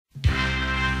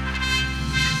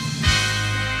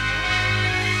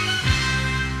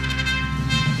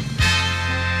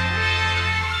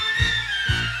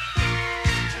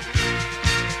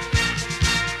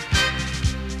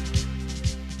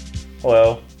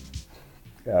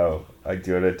Oh, do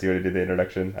you want to do the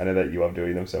introduction? I know that you love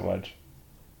doing them so much.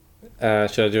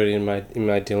 Should I do it in my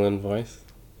Dylan voice?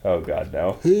 Oh God,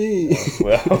 no. Hey,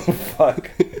 Well,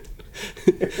 fuck.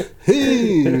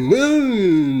 hey,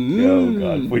 Oh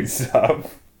God, please stop.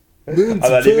 I'm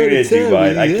not even gonna do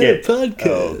mine. I can't. Oh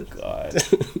God.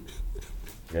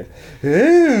 Okay.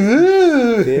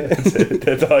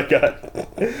 That's all I got.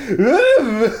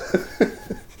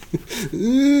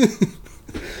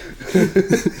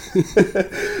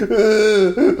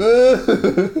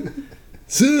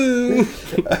 So,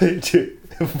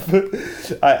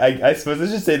 I suppose I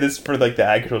should say this for like the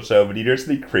actual show, but you know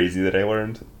something crazy that I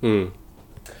learned?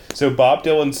 So Bob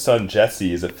Dylan's son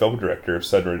Jesse is a film director of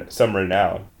some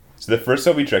renown. So the first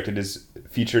film he directed, his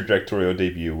feature directorial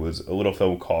debut, was a little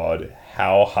film called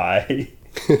How High?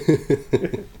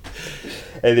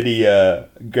 And then he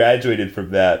graduated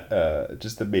from that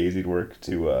just amazing work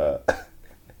to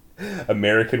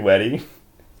American Wedding.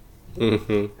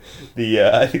 Mm-hmm.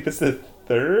 I think that's the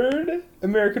third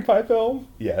American Pie film.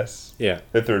 Yes, Yeah,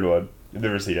 the third one. I've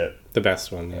never seen it. the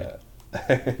best one, yeah.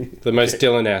 The most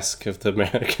Dylan-esque of the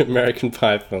American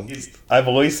Pie films. I've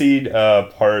only seen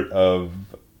part of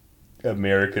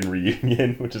American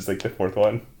Reunion, which is like the fourth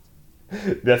one.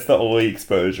 That's the only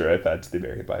exposure I've had to the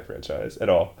American Pie franchise at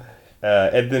all.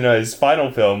 And then his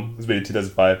final film was made in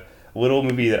 2005, a little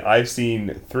movie that I've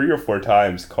seen 3 or 4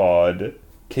 times called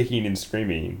Kicking and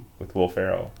Screaming with Will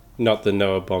Ferrell. Not the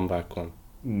Noah Baumbach one.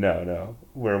 No.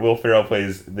 Where Will Ferrell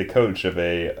plays the coach of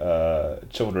a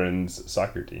children's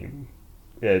soccer team.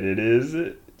 And it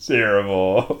is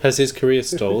terrible. Has his career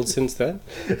stalled since then?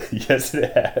 Yes,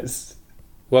 it has.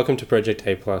 Welcome to Project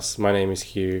A+. My name is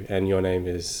Hugh, and your name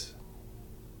is...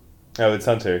 Oh, it's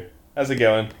Hunter. How's it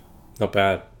going? Not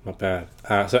bad.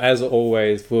 So as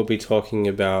always, we'll be talking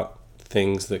about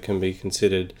things that can be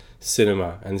considered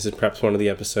cinema, and this is perhaps one of the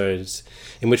episodes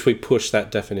in which we push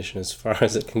that definition as far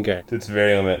as it can go. It's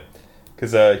very limit.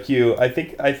 Because Hugh, I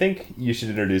think you should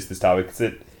introduce this topic because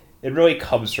it really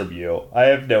comes from you. I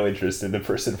have no interest in the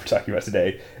person we're talking about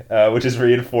today, which was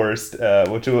reinforced by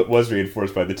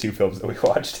the 2 films that we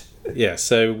watched. Yeah,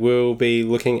 so we'll be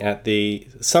looking at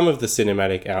some of the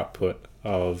cinematic output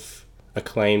of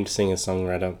acclaimed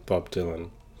singer-songwriter Bob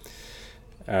Dylan.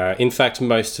 In fact,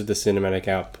 most of the cinematic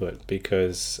output,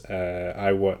 because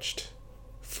I watched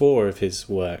 4 of his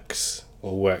works,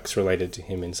 or works related to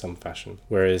him in some fashion,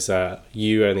 whereas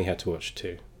you only had to watch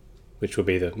 2, which will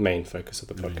be the main focus of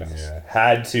the podcast. Yeah.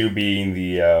 Had to being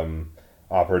the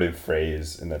operative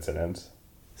phrase in that sentence.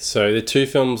 So the 2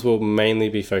 films we'll mainly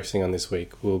be focusing on this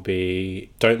week will be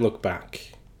Don't Look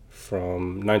Back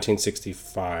from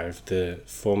 1965, the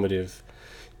formative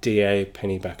D.A.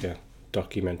 Pennebaker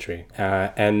documentary.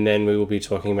 And then we will be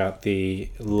talking about the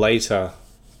later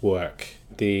work,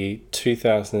 the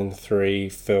 2003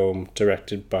 film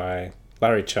directed by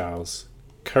Larry Charles,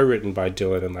 co-written by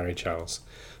Dylan and Larry Charles,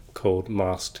 called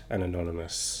Masked and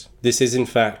Anonymous. This is in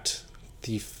fact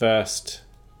the first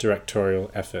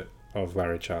directorial effort of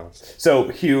Larry Charles. So,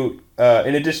 Hugh,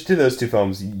 in addition to those 2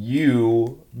 films,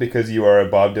 you, because you are a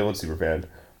Bob Dylan superfan,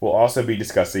 will also be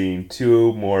discussing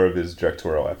 2 more of his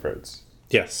directorial efforts.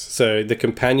 Yes, so the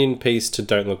companion piece to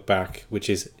Don't Look Back, which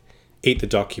is Eat the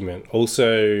Document,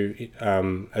 also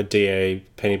a D.A.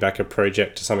 Pennebaker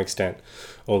project to some extent,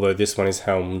 although this one is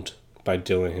helmed by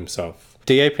Dylan himself.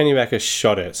 D.A. Pennebaker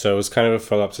shot it, so it was kind of a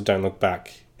follow-up to Don't Look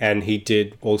Back. And he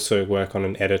did also work on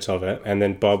an edit of it. And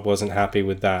then Bob wasn't happy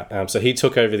with that. So he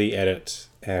took over the edit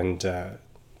and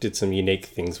did some unique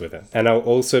things with it. And I'll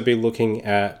also be looking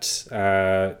at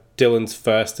Dylan's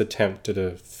first attempt at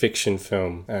a fiction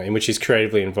film in which he's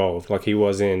creatively involved. Like he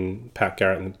was in Pat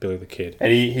Garrett and Billy the Kid.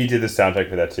 And he did the soundtrack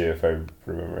for that too, if I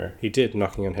remember. He did,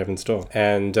 Knocking on Heaven's Door.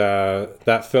 And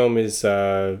that film is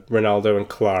Ronaldo and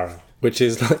Clara, which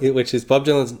is Bob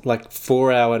Dylan's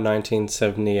 4-hour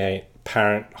 1978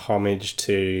 apparent homage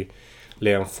to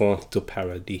Les Enfants du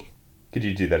Paradis. Could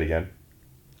you do that again?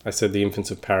 I said the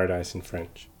Infants of Paradise in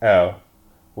French. Oh.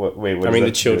 What I mean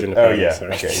the Children of Paradise. Yeah.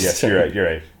 Sorry. Okay, yes, you're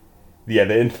right. Yeah,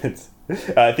 the infants.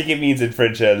 I think it means in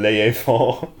French, Les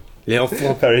Enfants. Les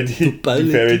Enfants Paradis. du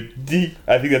Paradis.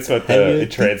 I think that's what it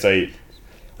translates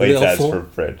as for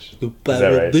French. Is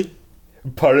that right?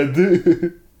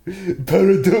 Paradis.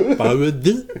 Paradis.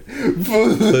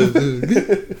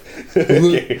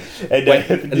 Okay.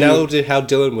 And now we'll do how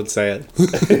Dylan would say it.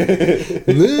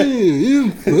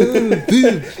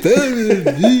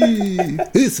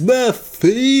 It's my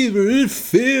favorite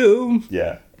film.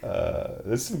 Yeah.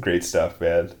 This is some great stuff,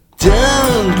 man.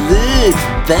 Don't look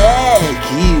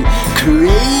back, you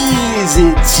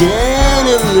crazy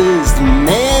journalist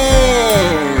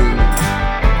man.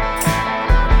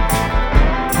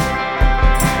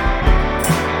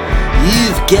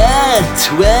 got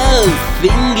 12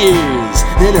 fingers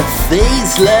and a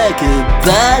face like a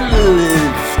bottle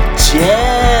of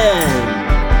jam.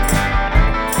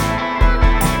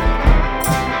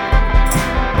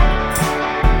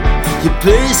 You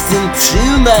burst into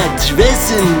my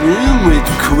dressing room with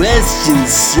questions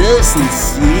so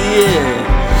sincere,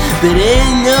 but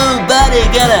ain't nobody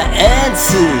gonna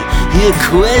answer your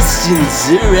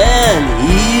questions around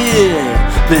here.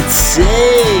 But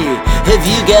say, have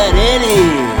you got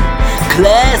any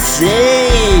Class A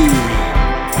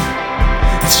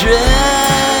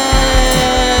drugs?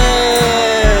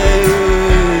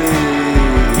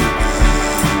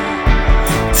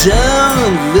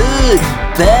 Don't look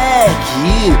back,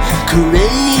 you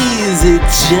crazy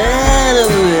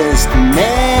journalist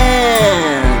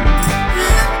man.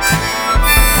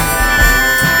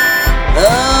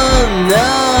 Oh no.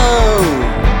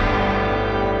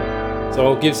 So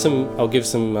I'll give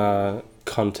some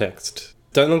context.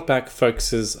 Don't Look Back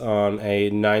focuses on a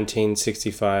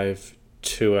 1965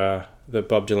 tour that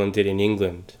Bob Dylan did in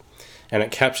England, and it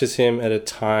captures him at a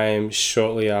time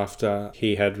shortly after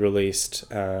he had released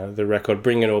the record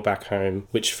Bring It All Back Home,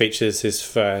 which features his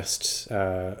first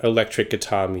electric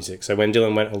guitar music. So when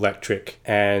Dylan went electric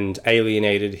and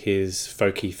alienated his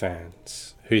folky fans,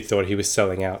 who thought he was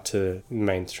selling out to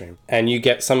mainstream. And you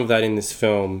get some of that in this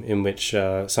film, in which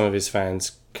some of his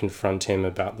fans confront him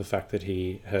about the fact that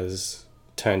he has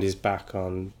turned his back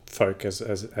on folk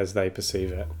as they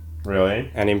perceive it.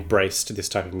 Really? And embraced this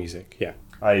type of music, yeah.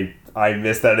 I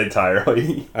missed that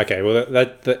entirely. Okay, well,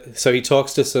 that so he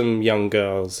talks to some young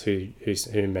girls who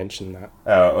mention that.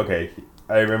 Oh, okay.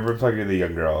 I remember talking to the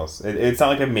young girls. It's not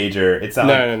like a major... It's not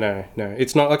No.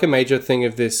 It's not like a major thing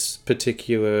of this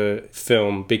particular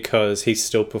film because he's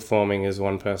still performing as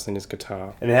one person in his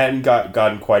guitar. And it hadn't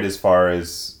gotten quite as far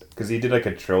as... Because he did like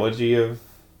a trilogy of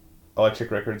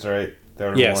electric records, right?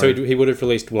 Yeah, so he would have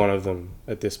released one of them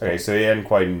at this point. Okay, so he hadn't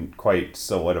quite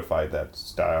solidified that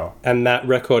style. And that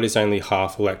record is only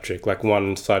half electric. Like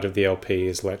one side of the LP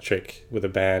is electric with a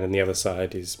band and the other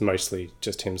side is mostly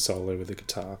just him solo with a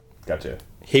guitar. Gotcha.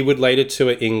 He would later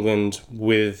tour England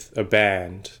with a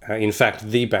band, in fact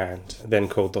the band, then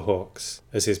called the Hawks,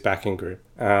 as his backing group.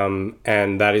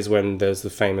 And that is when there's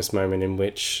the famous moment in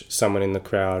which someone in the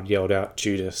crowd yelled out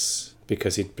Judas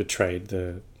because he'd betrayed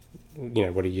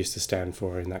what he used to stand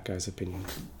for in that guy's opinion.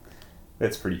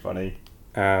 That's pretty funny.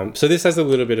 So this has a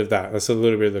little bit of that. That's a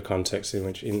little bit of the context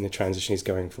in the transition he's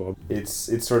going for. It's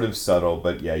sort of subtle,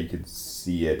 but yeah, you could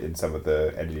see it in some of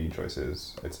the editing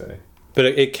choices, I'd say. But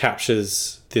it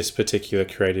captures this particular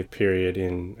creative period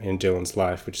in Dylan's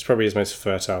life, which is probably his most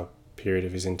fertile period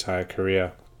of his entire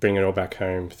career. Bring It All Back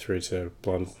Home through to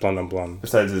Blonde on Blonde.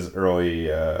 Besides his early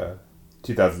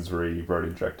 2000s where he wrote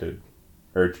and directed,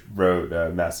 or wrote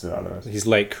Masked Anonymous. His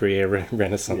late career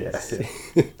renaissance.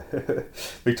 Yeah.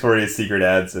 Victoria's Secret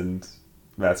ads and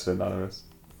Masked Anonymous.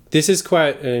 This is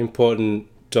quite an important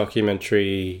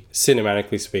documentary,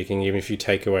 cinematically speaking, even if you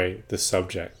take away the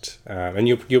subject. And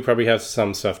you'll probably have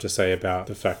some stuff to say about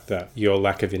the fact that your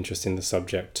lack of interest in the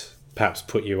subject perhaps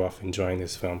put you off enjoying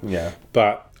this film. Yeah.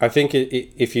 But I think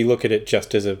if you look at it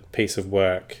just as a piece of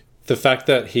work, the fact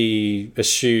that he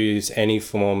eschews any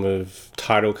form of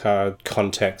title card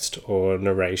context or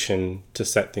narration to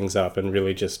set things up and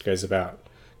really just goes about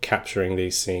capturing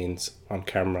these scenes on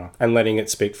camera and letting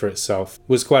it speak for itself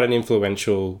was quite an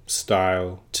influential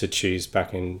style to choose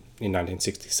back in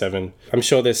 1967. I'm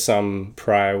sure there's some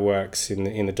prior works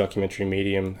in the documentary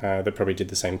medium that probably did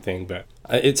the same thing, but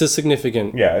it's a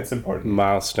significant it's important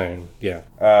milestone. Yeah.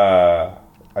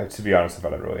 To be honest, I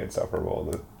found it really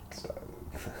insufferable.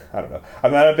 I don't know.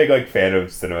 I'm not a big fan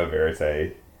of cinema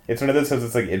verite. It's one of those films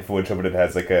that's influential, but it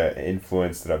has an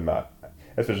influence that I'm not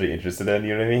especially interested in.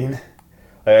 You know what I mean?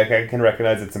 I can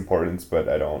recognize its importance, but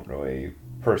I don't really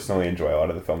personally enjoy a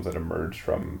lot of the films that emerge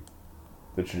from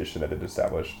the tradition that it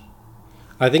established.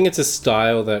 I think it's a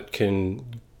style that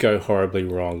can go horribly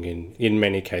wrong in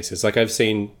many cases. I've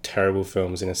seen terrible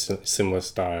films in a similar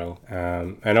style,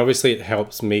 and obviously it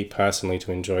helps me personally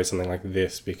to enjoy something like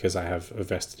this because I have a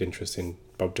vested interest in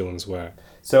Bob Dylan's work.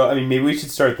 So, maybe we should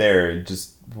start there.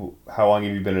 Just how long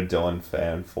have you been a Dylan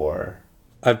fan for?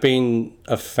 I've been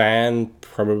a fan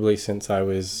probably since I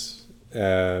was,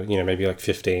 maybe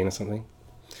 15 or something.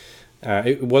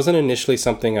 It wasn't initially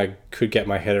something I could get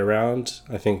my head around.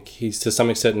 I think he's to some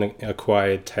extent an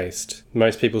acquired taste.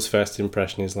 Most people's first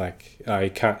impression is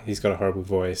he's got a horrible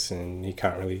voice and he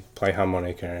can't really play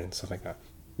harmonica and stuff like that.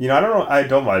 I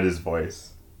don't mind his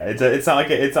voice. It's not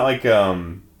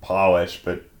polished,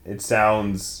 but it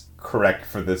sounds correct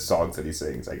for the songs that he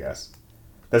sings, I guess.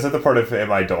 That's not the part of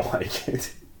him I don't like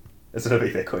it. Let's not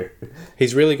make that clear.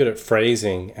 He's really good at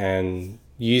phrasing and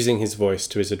using his voice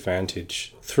to his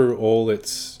advantage through all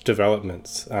its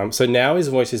developments. So now his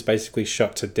voice is basically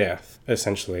shot to death,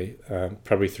 essentially,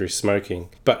 probably through smoking.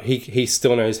 But he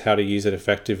still knows how to use it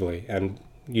effectively and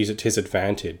use it to his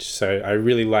advantage. So I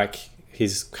really like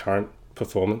his current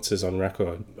performances on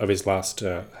record of his last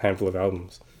handful of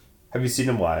albums. Have you seen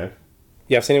him live?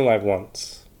 Yeah, I've seen him live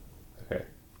once. Okay.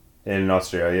 In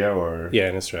Australia or? Yeah,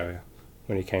 in Australia,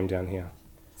 when he came down here.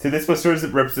 See, this was sort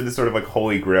of represented sort of like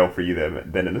holy grail for you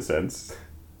then in a sense.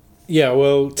 Yeah,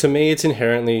 well, to me, it's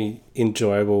inherently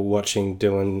enjoyable watching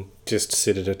Dylan just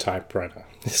sit at a typewriter.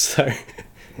 So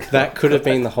that could have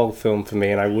been the whole film for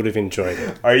me, and I would have enjoyed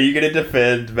it. Are you going to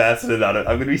defend Mastodon? I'm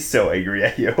going to be so angry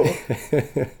at you.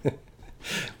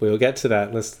 We'll get to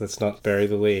that. Let's not bury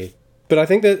the lead. But I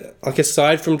think that, like,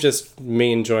 aside from just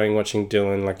me enjoying watching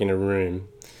Dylan, like, in a room,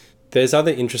 there's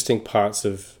other interesting parts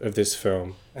of this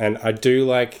film. And I do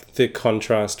like the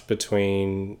contrast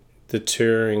between the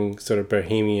touring sort of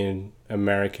bohemian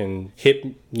American hip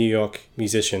New York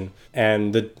musician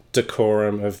and the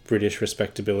decorum of British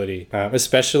respectability,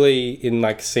 especially in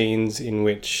like scenes in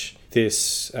which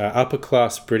this upper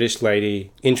class British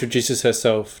lady introduces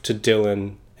herself to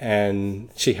Dylan and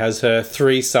she has her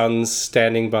 3 sons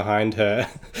standing behind her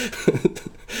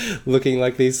looking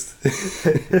like these.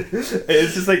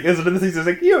 It's just like, it's one of the things that's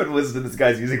like, you haven't listened to this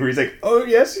guy's music where he's like, oh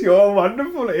yes, you're a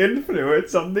wonderful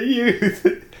influence on the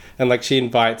youth. And like she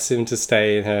invites him to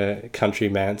stay in her country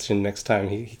mansion next time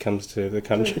he comes to the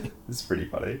country. It's pretty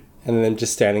funny. And then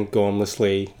just standing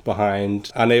gormlessly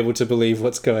behind, unable to believe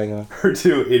what's going on. Her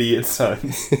 2 idiot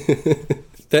sons.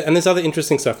 And there's other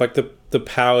interesting stuff, like the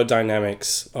power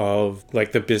dynamics of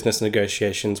like the business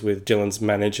negotiations with Dylan's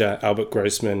manager, Albert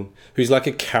Grossman, who's like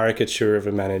a caricature of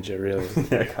a manager, really.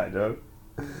 Yeah, kind of.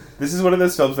 This is one of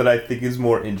those films that I think is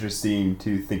more interesting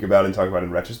to think about and talk about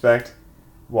in retrospect.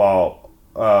 While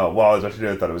I was watching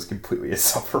it, I thought it was completely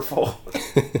insufferable.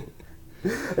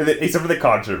 And then, except for the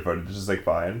concert footage, which is like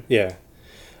fine. Yeah.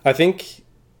 I think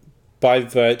by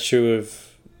virtue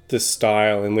of the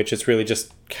style in which it's really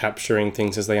just capturing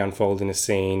things as they unfold in a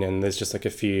scene, and there's just like a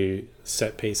few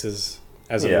set pieces,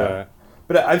 as it were.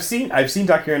 But I've seen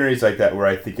documentaries like that where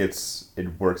I think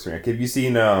it works for me. Have you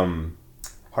seen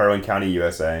Harlan County,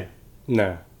 USA?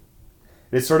 No.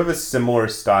 It's sort of a similar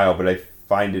style, but I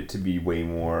find it to be way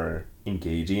more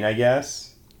engaging, I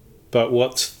guess. But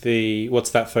what's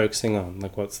that focusing on?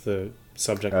 Like, what's the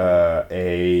subject?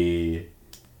 A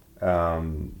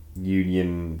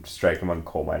union strike among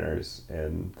coal miners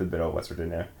in the middle of West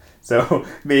Virginia. So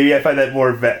maybe I find that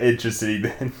more interesting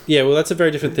than... Yeah, well, that's a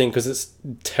very different thing because it's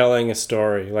telling a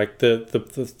story. Like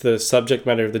the subject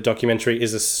matter of the documentary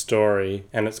is a story,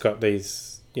 and it's got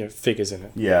these figures in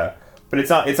it. Yeah, but it's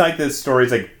not like the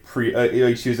story's like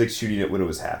like she was like shooting it when it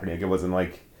was happening. Like, it wasn't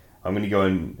like I'm gonna go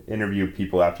and interview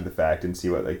people after the fact and see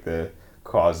what like the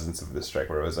causes and stuff of the strike.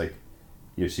 Where it was like,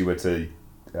 she went to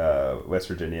West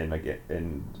Virginia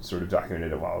and sort of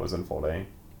documented it while it was unfolding.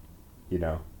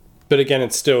 But again,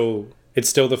 it's still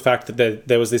the fact that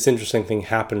there was this interesting thing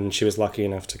happen and she was lucky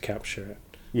enough to capture it.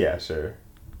 Yeah, sure.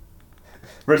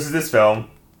 Versus this film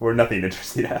where nothing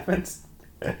interesting happens.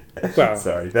 Well,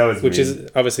 sorry, that was which mean. is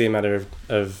obviously a matter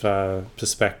of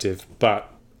perspective,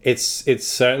 but it's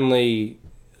certainly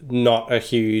not a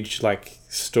huge like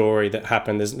story that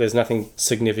happened. There's nothing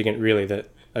significant really that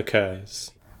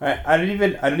occurs. I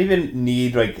don't even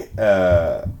need like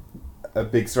a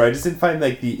big story. I just didn't find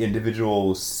like the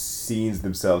individual scenes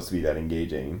themselves to be that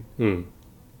engaging.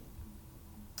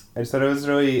 I just thought it was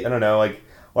really, I don't know, like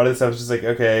a lot of the stuff was just like,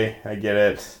 okay, I get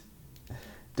it.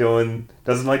 Dylan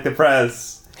doesn't like the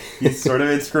press. He's sort of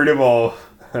inscrutable.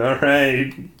 All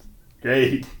right,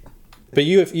 great. But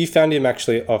you found him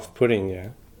actually off-putting, yeah?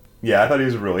 Yeah, I thought he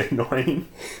was really annoying.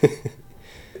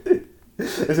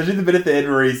 Especially the bit at the end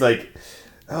where he's like,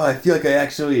 oh, I feel like I'm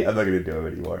not going to do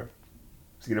it anymore. I'm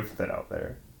just going to put that out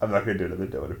there. I'm not going to do another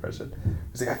Dylan impression.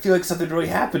 He's like, I feel like something really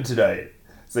happened tonight.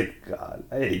 It's like, God,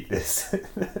 I hate this.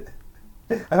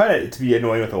 I find it to be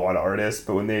annoying with a lot of artists,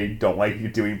 but when they don't like you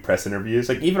doing press interviews,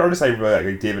 like even artists I really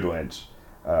like David Lynch,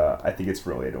 I think it's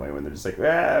really annoying when they're just like,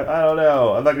 I don't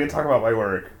know, I'm not going to talk about my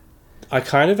work. I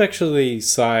kind of actually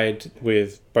side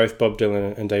with both Bob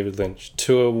Dylan and David Lynch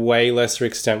to a way lesser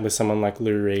extent with someone like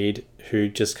Lou Reed, who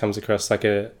just comes across like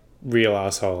a real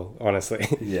asshole, honestly.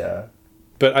 Yeah.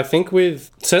 But I think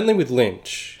certainly with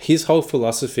Lynch, his whole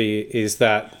philosophy is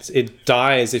that it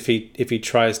dies if he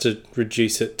tries to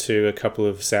reduce it to a couple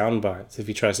of sound bites, if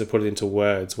he tries to put it into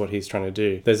words, what he's trying to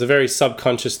do. There's a very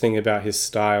subconscious thing about his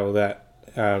style that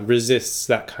resists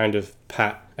that kind of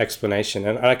pat explanation,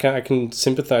 and I can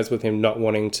sympathize with him not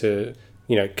wanting to,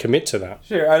 you know, commit to that.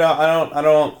 Sure, I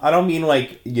don't mean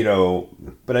like, you know,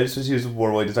 but I just was using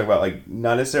more way to talk about like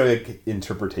not necessarily like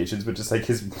interpretations, but just like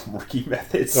his working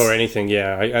methods Or anything,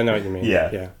 yeah. I know what you mean.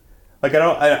 Yeah. Like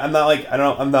I'm not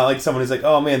like someone who's like,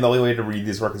 oh man, the only way to read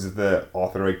this work is if the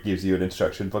author like gives you an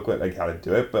instruction booklet like how to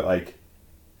do it. But like,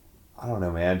 I don't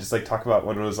know, man. Just like talk about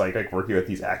what it was like working with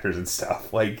these actors and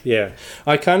stuff. Like, yeah,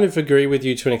 I kind of agree with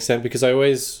you to an extent because I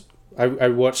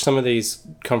watch some of these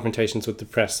confrontations with the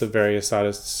press that various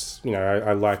artists, you know,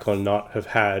 I like or not have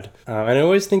had, and I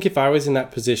always think if I was in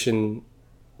that position,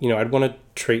 you know, I'd want to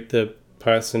treat the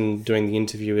person doing the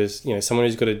interview as, you know, someone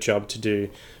who's got a job to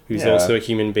do, who's also a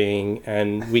human being,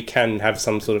 and we can have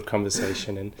some sort of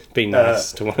conversation and be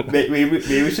nice to one another. Maybe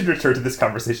we should return to this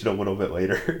conversation a little bit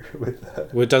later.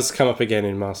 Well, it does come up again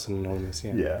in Master and Anonymous,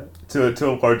 yeah. Yeah, to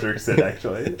a larger extent,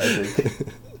 actually, I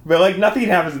think. But like nothing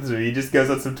happens in this movie. He just goes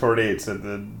on some tour dates and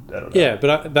then I don't know. Yeah,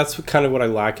 but that's kind of what I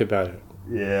like about it.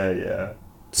 Yeah.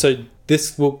 So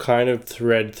this will kind of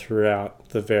thread throughout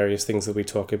the various things that we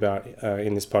talk about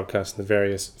in this podcast and the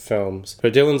various films.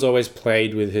 But Dylan's always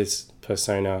played with his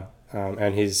persona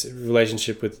and his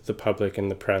relationship with the public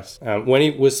and the press. When he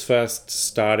was first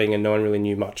starting and no one really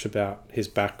knew much about his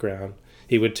background,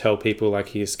 he would tell people like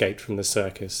he escaped from the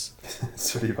circus.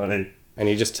 It's pretty funny. And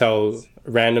he just tell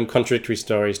random contradictory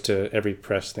stories to every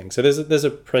press thing. So there's a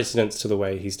precedence to the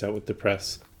way he's dealt with the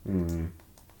press. Mm.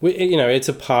 You know, it's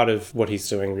a part of what he's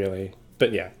doing, really.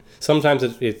 But yeah, sometimes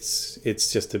it's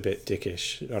just a bit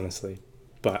dickish, honestly.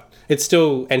 But it's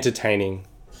still entertaining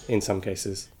in some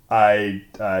cases. I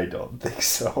don't think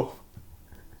so.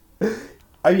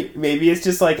 I mean, maybe it's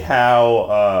just like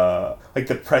how like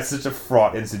the press is such a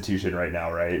fraught institution right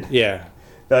now, right? Yeah.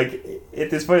 Like at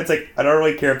this point, it's like I don't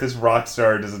really care if this rock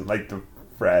star doesn't like the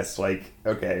press. Like,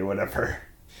 okay, whatever.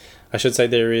 I should say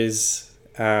there is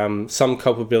some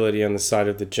culpability on the side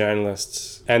of the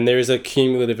journalists, and there is a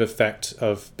cumulative effect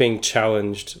of being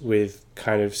challenged with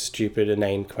kind of stupid,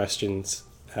 inane questions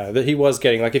that he was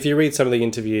getting. Like if you read some of the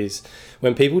interviews,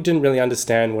 when people didn't really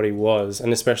understand what he was,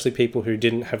 and especially people who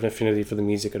didn't have an affinity for the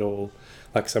music at all,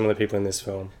 like some of the people in this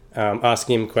film,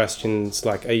 asking him questions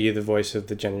like, are you the voice of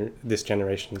this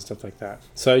generation and stuff like that.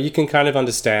 So you can kind of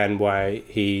understand why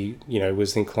he, you know,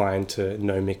 was inclined to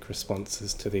gnomic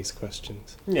responses to these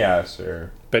questions. Yeah,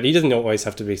 sure. But he doesn't always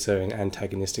have to be so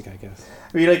antagonistic, I guess.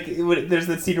 I mean, like, there's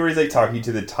that scene where he's like talking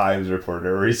to the Times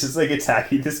reporter, where he's just like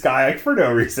attacking this guy like for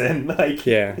no reason. Like,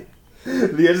 yeah. The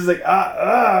guy's just like,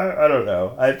 I don't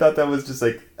know. I thought that was just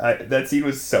like, that scene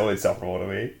was so insufferable to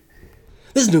me.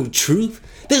 There's no truth.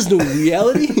 There's no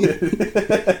reality.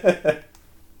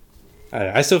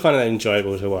 I still find that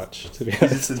enjoyable to watch, to be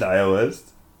honest. He's just a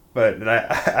nihilist. But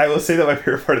I will say that my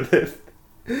favorite part of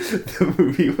the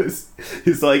movie was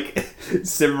his like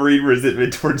simmering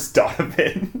resentment towards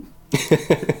Donovan.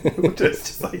 Which is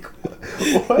just like,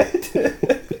 what?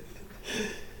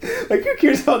 Like, who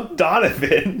cares about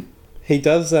Donovan? He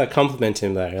does compliment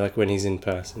him though, like when he's in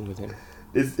person with him.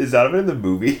 Is Donovan in the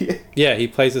movie? Yeah, he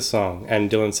plays a song, and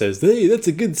Dylan says, "Hey, that's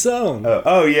a good song."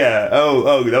 Oh yeah.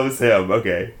 Oh, that was him.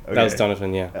 Okay. That was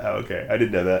Donovan. Yeah. Oh, okay, I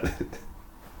didn't know that.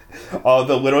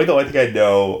 Literally the only thing I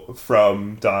know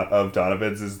from of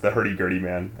Donovan's is the Hurdy-Gurdy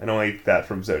Man. I don't like that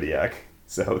from Zodiac.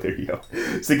 So there you go.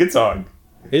 It's a good song.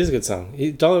 It is a good song.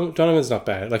 Donovan's not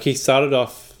bad. Like he started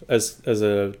off as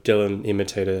a Dylan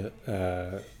imitator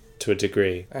to a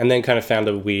degree, and then kind of found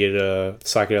a weird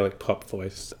psychedelic pop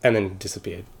voice, and then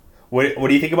disappeared. What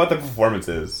do you think about the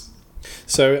performances?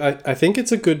 So I think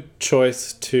it's a good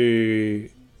choice to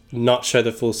not show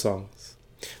the full songs,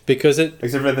 because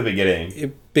except for at the beginning,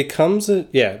 it becomes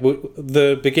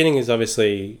the beginning is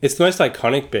obviously it's the most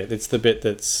iconic bit. It's the bit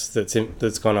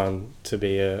that's gone on to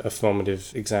be a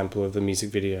formative example of the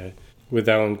music video with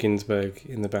Allen Ginsberg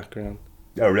in the background.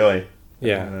 Oh really?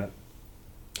 Yeah,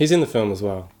 he's in the film as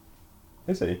well.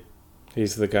 Is he?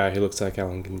 He's the guy who looks like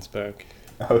Allen Ginsberg.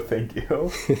 Oh, thank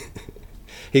you.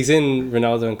 He's in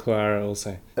Ronaldo and Clara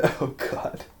also. Oh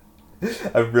God,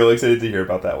 I'm really excited to hear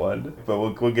about that one, but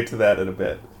we'll get to that in a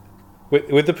bit.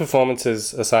 With the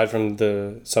performances, aside from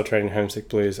the Subterranean Homesick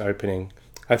Blues opening,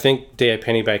 I think D.A.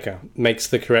 Pennebaker makes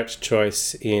the correct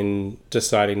choice in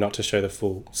deciding not to show the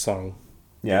full song.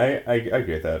 Yeah, I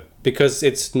agree with that. Because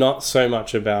it's not so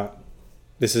much about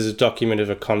this is a document of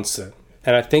a concert.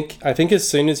 And I think as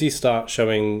soon as you start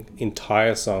showing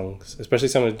entire songs, especially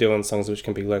some of Dylan's songs which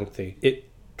can be lengthy, it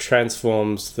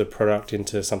transforms the product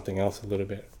into something else a little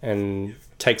bit and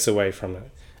takes away from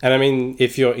it. And I mean,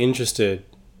 if you're interested,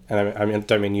 and I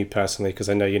don't mean you personally because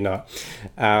I know you're not,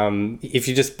 if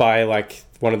you just buy like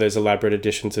one of those elaborate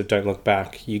editions of Don't Look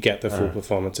Back, you get the full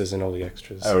performances and all the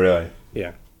extras. Oh, really?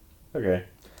 Yeah. Okay.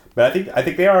 But I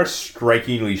think they are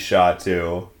strikingly shot,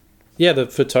 too. Yeah, the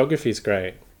photography is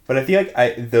great. But I feel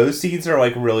like those scenes are,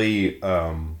 like, really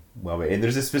well made. And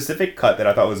there's a specific cut that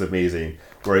I thought was amazing,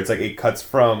 where it's, like, it cuts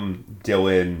from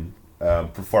Dylan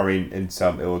performing in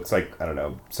some, it looks like, I don't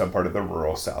know, some part of the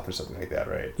rural South or something like that,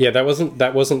 right? Yeah, that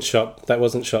wasn't shot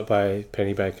by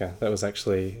Penny Baker. That was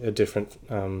actually a different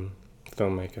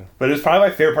filmmaker. But it was probably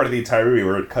my favorite part of the entire movie,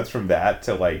 where it cuts from that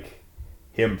to, like,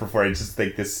 him performing just,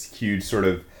 like, this huge sort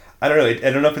of, I don't know,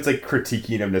 I don't know if it's, like,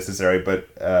 critiquing him necessarily,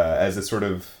 but as a sort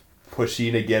of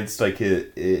pushing against, like,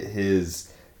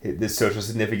 his this social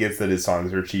significance that his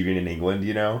songs are achieving in England,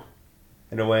 you know,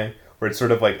 in a way, where it's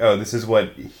sort of like, oh, this is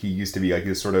what he used to be, like,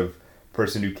 this sort of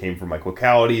person who came from, like,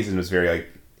 localities and was very, like,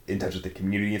 in touch with the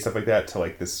community and stuff like that, to,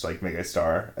 like, this, like, mega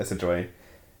star, essentially.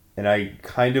 And I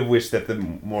kind of wish that the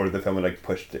more of the film would, like,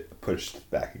 pushed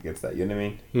back against that, you know what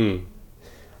I mean?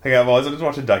 Like, I've always just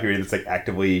watched a documentary that's, like,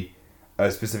 actively,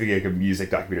 specifically, like, a music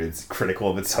documentary that's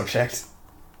critical of its subject.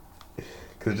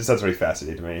 Because it just sounds really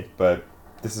fascinating to me, but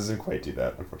this doesn't quite do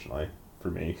that, unfortunately,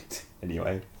 for me,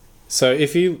 anyway. So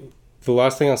the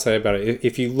last thing I'll say about it,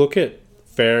 if you look at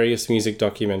various music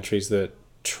documentaries that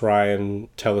try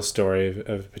and tell a story of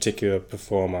a particular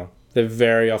performer, they're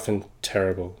very often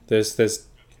terrible. There's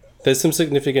some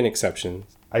significant exceptions.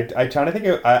 I try to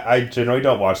think I generally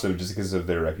don't watch them just because of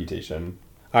their reputation.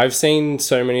 I've seen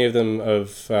so many of them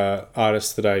of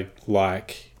artists that I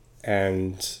like,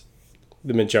 and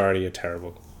the majority are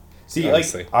terrible. See,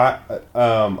 honestly. like,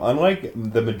 unlike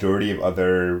the majority of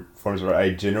other forms of art, I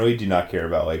generally do not care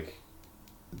about, like,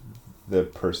 the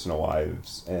personal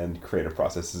lives and creative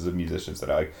processes of musicians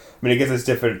that I like. I mean, I guess it's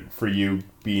different for you,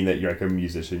 being that you're, like, a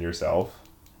musician yourself.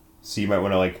 So you might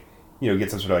want to, like, you know,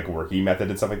 get some sort of, like, working method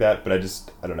and stuff like that. But I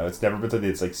don't know. It's never been something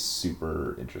that's, like,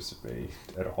 super interested me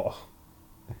at all.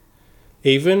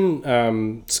 Even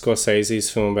Scorsese's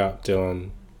film about Dylan,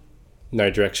 No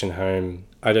Direction Home,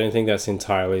 I don't think that's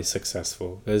entirely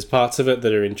successful. There's parts of it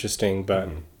that are interesting, but...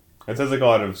 It sounds like a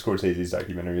lot of Scorsese's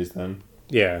documentaries, then.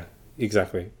 Yeah,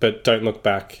 exactly. But Don't Look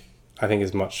Back, I think,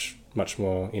 is much, much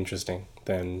more interesting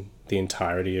than the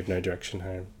entirety of No Direction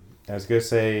Home. I was going to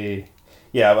say...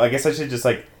 Yeah, I guess I should just,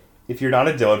 like... If you're not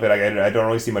a Dylan fan, I don't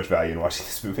really see much value in watching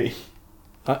this movie.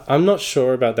 I'm not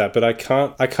sure about that, but I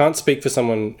can't speak for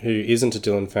someone who isn't a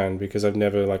Dylan fan because I've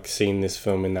never, like, seen this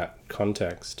film in that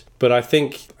context. But I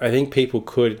think people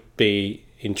could be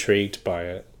intrigued by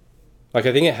it. Like,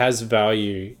 I think it has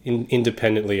value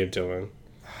independently of Dylan.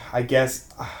 I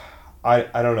guess I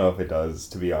don't know if it does,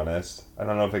 to be honest. I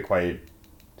don't know if it quite.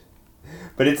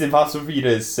 But it's impossible for you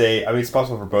to say. I mean, it's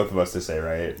possible for both of us to say,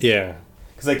 right? Yeah.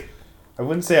 Because, like, I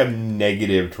wouldn't say I'm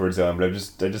negative towards Dylan, but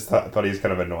I just thought he was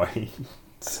kind of annoying.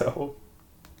 So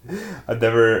I've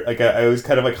never, like, I was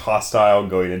kind of, like, hostile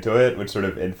going into it, which sort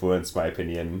of influenced my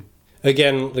opinion.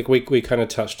 Again, like, we kind of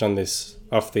touched on this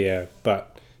off the air,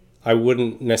 but I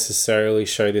wouldn't necessarily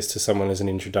show this to someone as an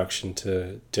introduction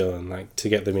to Dylan, like, to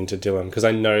get them into Dylan, because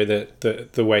I know that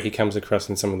the way he comes across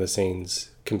in some of the scenes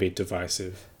can be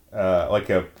divisive. Like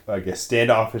a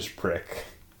standoffish prick.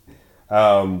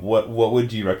 What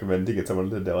would you recommend to get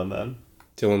someone to Dylan then?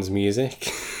 Dylan's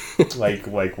music. like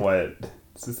what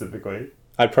specifically?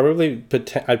 I'd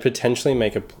potentially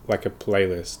make a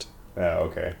playlist. Oh,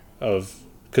 okay.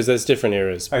 Because there's different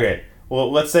eras. Okay.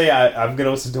 Well, let's say I'm gonna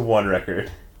listen to one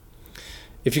record.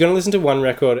 If you're gonna listen to one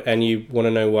record and you want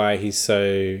to know why he's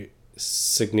so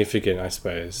significant, I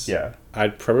suppose. Yeah.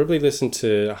 I'd probably listen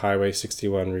to Highway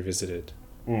 61 Revisited.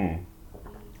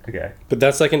 Okay. But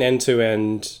that's like an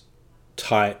end-to-end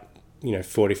tight,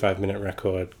 45-minute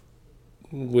record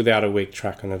without a weak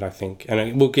track on it, I think. And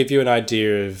it will give you an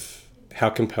idea of how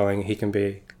compelling he can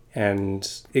be.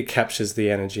 And it captures the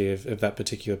energy of that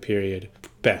particular period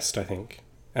best, I think.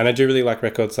 And I do really like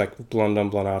records like Blonde on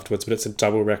Blonde Afterwards, but it's a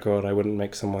double record. I wouldn't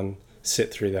make someone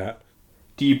sit through that.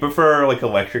 Do you prefer, like,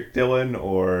 electric Dylan,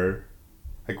 or,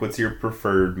 like, what's your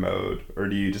preferred mode? Or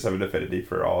do you just have an affinity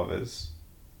for all of his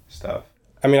stuff?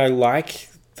 I mean, I like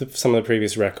some of the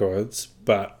previous records,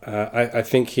 but I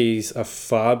think he's a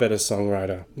far better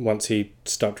songwriter once he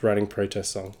stopped writing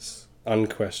protest songs,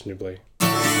 unquestionably.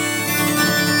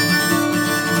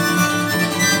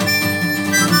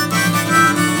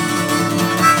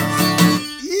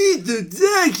 Eat the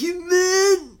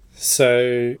document!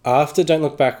 So after Don't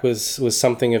Look Back was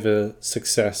something of a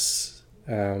success,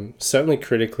 certainly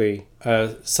critically,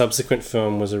 a subsequent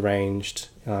film was arranged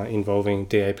involving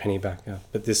D.A. Pennebaker,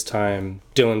 but this time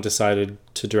Dylan decided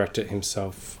to direct it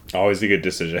himself. Always a good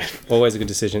decision. Always a good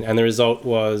decision. And the result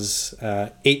was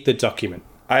Eat the Document.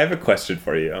 I have a question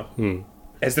for you.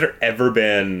 Has there ever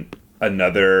been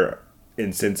another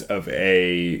instance of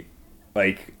a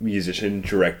like musician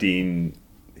directing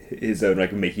his own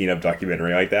like making of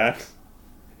documentary like that?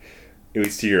 At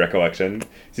least to your recollection.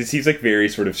 It seems like very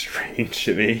sort of strange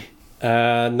to me.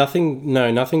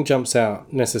 Nothing jumps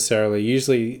out necessarily.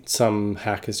 Usually some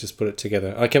hackers just put it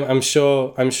together. Like I'm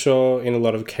sure in a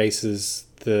lot of cases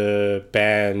the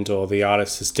band or the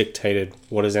artist has dictated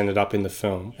what has ended up in the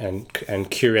film and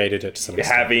curated it to some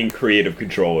extent. Having creative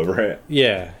control over it.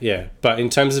 Yeah. But in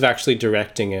terms of actually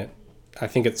directing it, I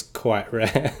think it's quite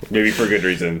rare. Maybe for good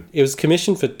reason. It was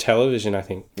commissioned for television, I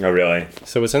think. Oh, really?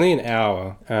 So it's only an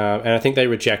hour, and I think they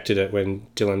rejected it when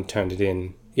Dylan turned it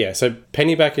in. Yeah, so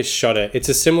Pennybacker shot it. It's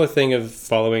a similar thing of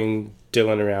following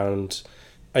Dylan around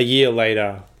a year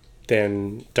later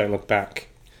than Don't Look Back.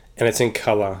 And it's in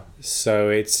colour, so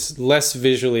it's less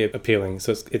visually appealing.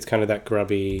 So it's kind of that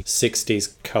grubby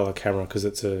 60s colour camera because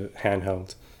it's a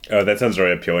handheld. Oh, that sounds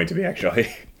really appealing to me,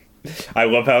 actually. I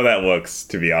love how that looks,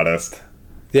 to be honest.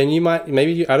 Then you might,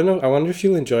 I don't know, I wonder if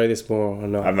you'll enjoy this more or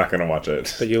not. I'm not going to watch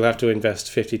it. But you'll have to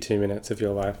invest 52 minutes of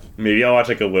your life. Maybe I'll watch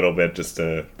like a little bit just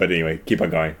to... But anyway, keep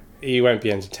on going. You won't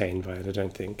be entertained by it, I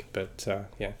don't think. But,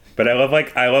 yeah. But I love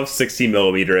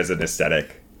 60mm as an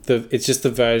aesthetic. It's just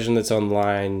the version that's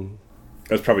online.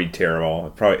 That's probably terrible.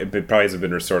 It probably hasn't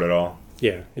been restored at all.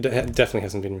 Yeah, it definitely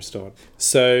hasn't been restored.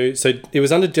 So it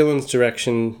was under Dylan's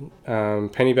direction.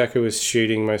 Pennybacker was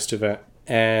shooting most of it.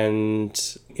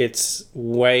 And it's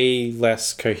way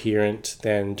less coherent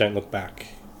than Don't Look Back.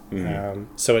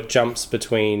 So it jumps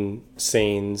between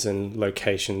scenes and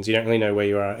locations. You don't really know where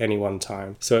you are at any one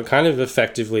time. So it kind of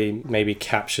effectively maybe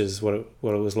captures what it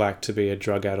was like to be a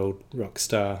drug-addled rock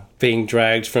star, being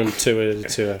dragged from tour to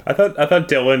tour. I thought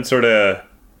Dylan sort of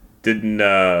didn't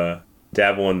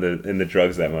dabble in the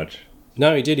drugs that much.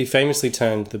 No, he did. He famously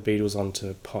turned the Beatles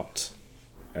onto pot.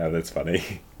 Oh, that's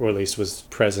funny. Or at least was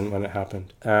present when it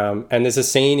happened. And there's a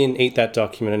scene in Eat That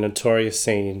Document, a notorious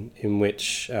scene in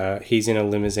which he's in a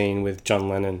limousine with John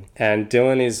Lennon. And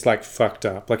Dylan is like fucked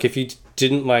up. Like if you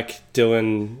didn't like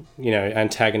Dylan,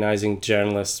 antagonizing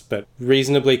journalists, but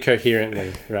reasonably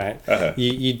coherently, right? Uh-huh.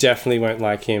 You definitely won't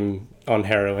like him on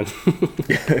heroin.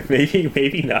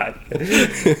 maybe not.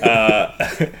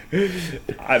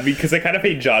 Because I kind of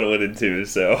hate John Lennon too,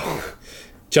 so...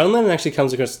 John Lennon actually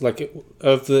comes across, like,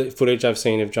 of the footage I've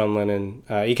seen of John Lennon,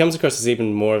 he comes across as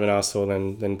even more of an asshole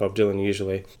than Bob Dylan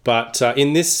usually. But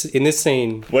in this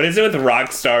scene... What is it with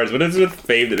rock stars? What is it with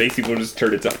fame that makes people just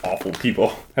turn into awful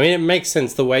people? I mean, it makes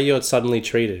sense the way you're suddenly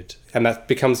treated. And that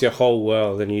becomes your whole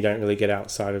world and you don't really get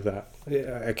outside of that.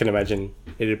 I can imagine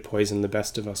it'd poison the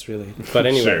best of us, really. But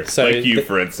anyway... Sure. So like you,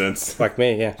 for instance. Like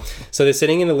me, yeah. So they're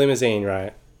sitting in a limousine,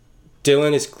 right?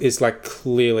 Dylan is like,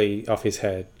 clearly off his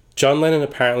head. John Lennon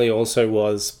apparently also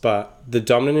was, but the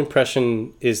dominant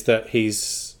impression is that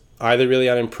he's either really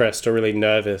unimpressed or really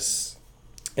nervous.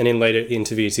 And in later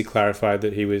interviews, he clarified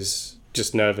that he was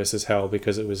just nervous as hell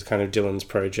because it was kind of Dylan's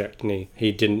project and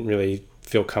he didn't really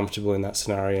feel comfortable in that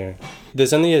scenario.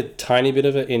 There's only a tiny bit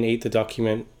of it in Eat the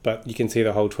Document, but you can see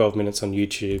the whole 12 minutes on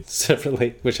YouTube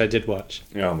separately, which I did watch.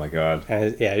 Oh my god.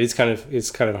 And yeah, it's kind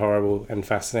of horrible and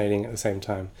fascinating at the same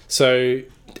time. So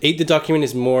Eat the Document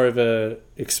is more of a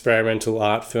experimental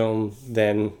art film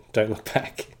than Don't Look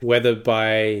Back, whether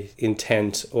by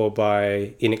intent or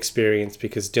by inexperience,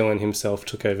 because Dylan himself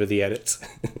took over the edits.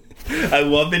 I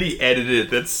love that he edited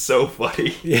it. That's so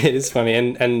funny. Yeah, it is funny.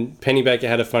 And Pennybacker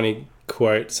had a funny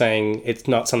quote saying it's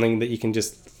not something that you can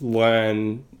just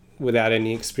learn without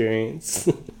any experience.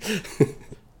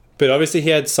 But obviously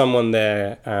he had someone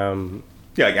there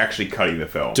yeah, like actually cutting the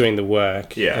film, doing the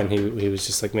work. Yeah. And he was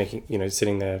just like making,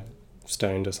 sitting there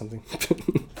stoned or something.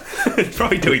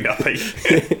 Probably doing nothing.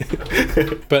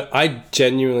 But I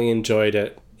genuinely enjoyed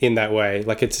it in that way.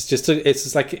 Like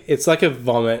it's like a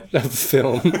vomit of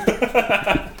film.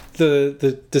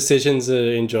 The decisions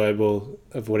are enjoyable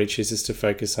of what he chooses to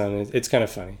focus on. It's kind of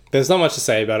funny. There's not much to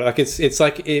say about it. Like it's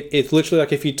literally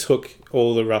like if you took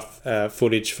all the rough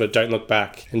footage for Don't Look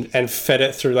Back and fed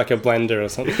it through like a blender or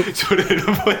something. Put it in a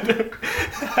blender.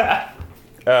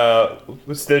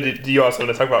 So do you also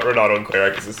want to talk about Ronaldo and Clara,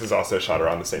 because this is also shot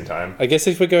around the same time? I guess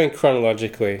if we're going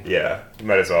chronologically. Yeah,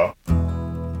 might as well.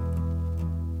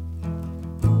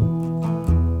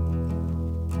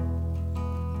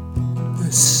 I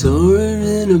saw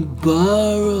her in a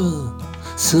bar or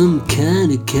some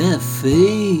kind of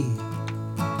cafe.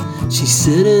 She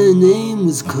said her name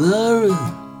was Clara.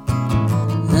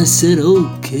 I said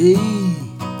okay.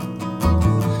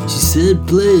 She said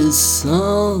play a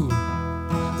song.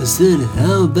 I said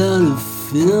how about a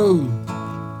film?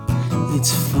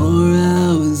 It's 4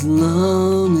 hours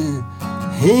long and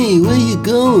hey, where you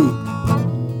going?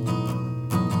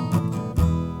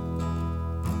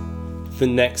 The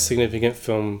next significant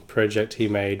film project he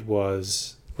made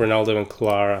was Ronaldo and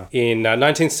Clara in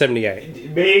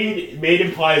 1978. Made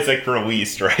implies like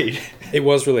released, right? It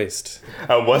was released.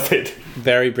 Was it?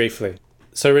 Very briefly.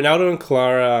 So Ronaldo and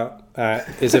Clara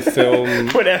is a film...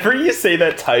 Whenever you say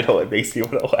that title, it makes me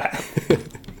want to laugh.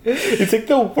 It's like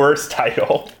the worst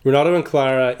title. Ronaldo and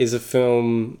Clara is a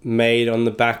film made on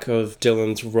the back of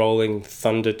Dylan's Rolling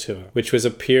Thunder tour, which was a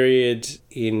period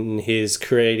in his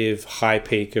creative high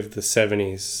peak of the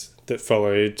 70s that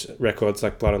followed records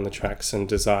like Blood on the Tracks and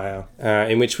Desire,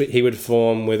 in which he would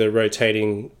form with a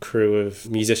rotating crew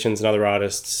of musicians and other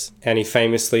artists, and he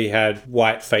famously had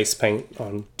white face paint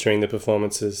on during the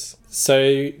performances.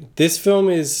 So this film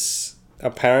is...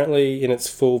 Apparently, in its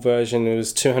full version, it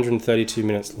was 232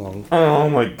 minutes long. Oh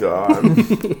my god.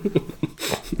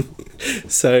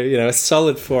 So, a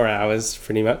solid 4 hours,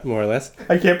 pretty much, more or less.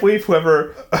 I can't believe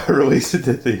whoever released it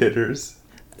to theaters.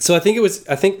 So I think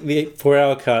the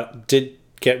 4-hour cut did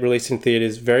get released in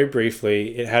theaters very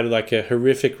briefly. It had like a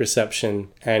horrific reception,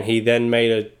 and he then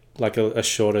made a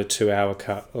shorter 2-hour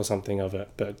cut or something of it.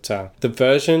 But the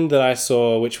version that I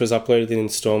saw, which was uploaded in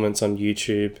installments on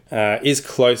YouTube, is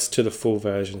close to the full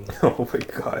version. Oh my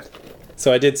god.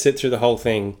 So I did sit through the whole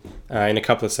thing in a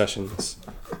couple of sessions.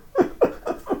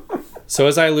 So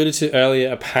as I alluded to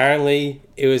earlier, apparently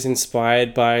it was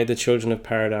inspired by The Children of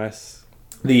Paradise.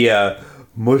 The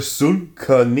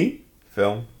Musulkani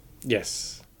film.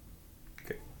 Yes.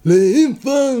 Okay.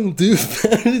 L'enfant du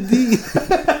paradis.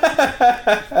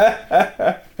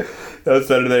 That was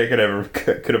better than I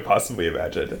could have possibly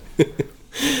imagined.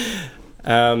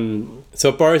 So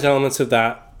it borrows elements of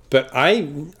that, but I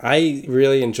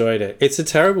really enjoyed it. It's a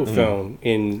terrible film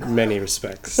in many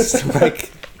respects.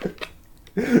 Like,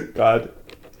 God.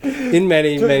 in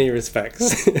many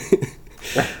respects.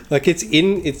 Like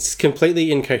it's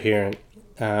completely incoherent.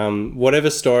 Whatever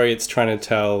story it's trying to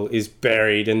tell is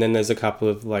buried, and then there's a couple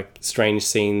of like strange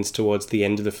scenes towards the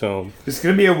end of the film. It's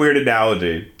gonna be a weird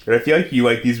analogy, but I feel like you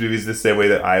like these movies the same way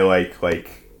that I like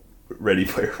Ready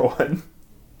Player One.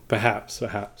 Perhaps.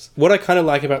 What I kind of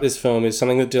like about this film is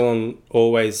something that Dylan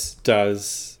always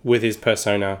does with his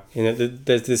persona, in that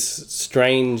there's this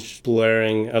strange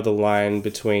blurring of the line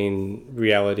between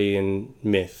reality and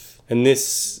myth. And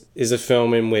this is a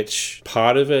film in which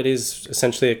part of it is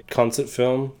essentially a concert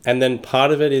film, and then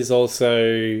part of it is also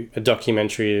a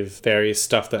documentary of various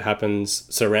stuff that happens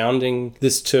surrounding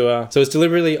this tour. So it's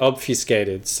deliberately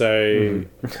obfuscated, so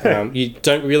you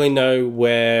don't really know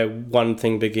where one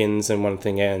thing begins and one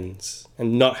thing ends,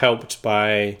 and not helped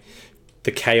by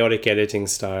the chaotic editing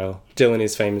style Dylan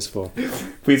is famous for.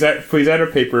 Please add a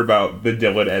paper about the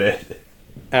Dylan edit.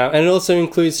 And it also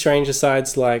includes strange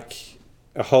asides like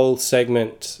a whole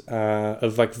segment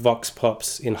of like vox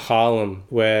pops in Harlem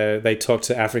where they talk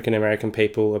to African American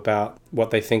people about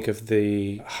what they think of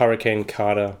the Hurricane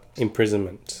Carter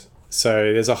imprisonment.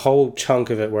 So there's a whole chunk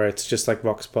of it where it's just like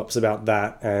vox pops about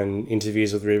that and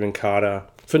interviews with Reuben Carter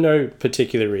for no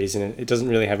particular reason. It doesn't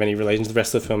really have any relation to the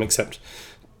rest of the film except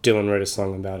Dylan wrote a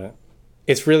song about it.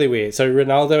 It's really weird. So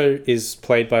Ronaldo is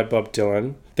played by Bob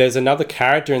Dylan. There's another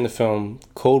character in the film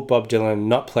called Bob Dylan,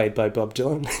 not played by Bob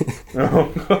Dylan.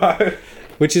 Oh, God.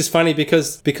 Which is funny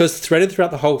because threaded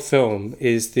throughout the whole film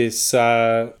is this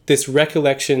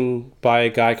recollection by a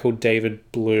guy called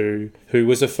David Blue, who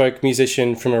was a folk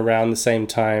musician from around the same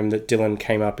time that Dylan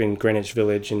came up in Greenwich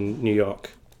Village in New York.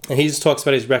 And he just talks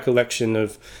about his recollection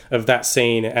of that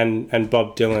scene and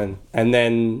Bob Dylan. And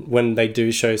then when they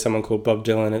do show someone called Bob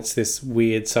Dylan, it's this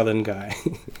weird Southern guy.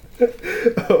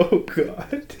 Oh,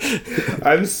 God.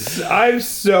 I'm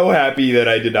so happy that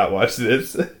I did not watch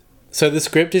this. So the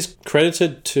script is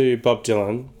credited to Bob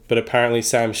Dylan, but apparently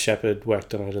Sam Shepard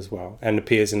worked on it as well and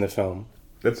appears in the film.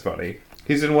 That's funny.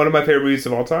 He's in one of my favorite movies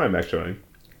of all time, actually.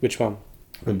 Which one?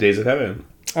 Days of Heaven.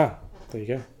 Ah, there you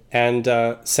go. And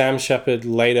Sam Shepard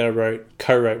later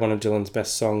co-wrote one of Dylan's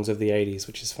best songs of the 80s,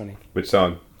 which is funny. Which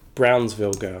song?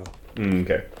 Brownsville Girl.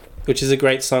 Okay. Which is a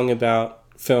great song about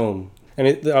film. And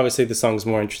obviously the song's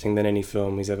more interesting than any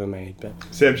film he's ever made. But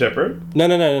Sam Shepard? No.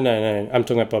 I'm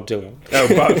talking about Bob Dylan. Oh,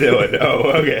 Bob Dylan.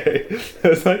 Oh, okay. I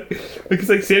was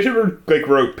because Sam Shepard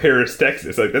wrote Paris,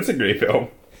 Texas. That's a great film.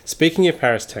 Speaking of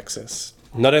Paris, Texas,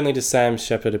 not only does Sam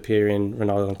Shepard appear in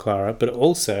Ronaldo and Clara, but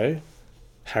also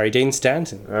Harry Dean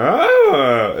Stanton.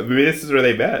 Oh, maybe this is where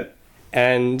they met.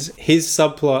 And his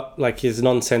subplot, is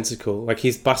nonsensical.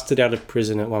 He's busted out of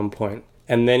prison at one point,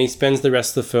 And then he spends the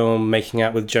rest of the film making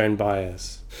out with Joan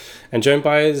Baez. And Joan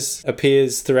Baez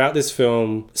appears throughout this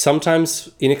film, sometimes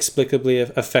inexplicably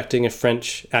affecting a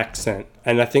French accent.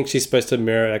 And I think she's supposed to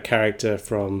mirror a character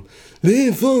from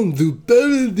L'Enfant du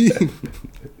Paradis.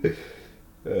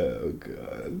 Oh,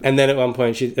 God. And then at one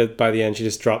point, by the end, she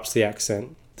just drops the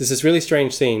accent. There's this really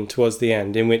strange scene towards the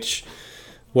end in which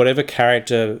whatever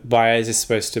character Baez is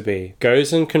supposed to be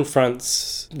goes and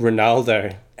confronts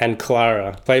Ronaldo and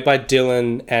Clara, played by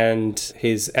Dylan and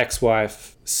his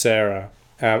ex-wife, Sarah.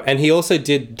 And he also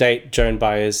did date Joan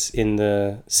Baez in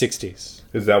the 60s.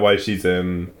 Is that why she's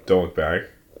in Don't Look Back?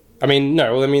 I mean,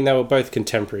 no. Well, I mean, they were both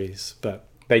contemporaries, but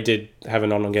they did have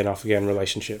an on-again, off-again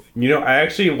relationship. You know, I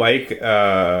actually like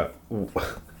a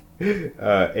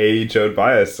Joan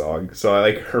Baez song, so I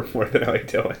like her more than I like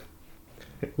Dylan.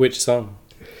 Which song?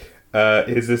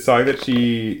 Is the song that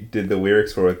she did the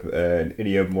lyrics for with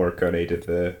Ennio Morricone did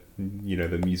the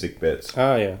music bits.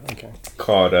 Oh, yeah. Okay.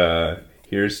 Called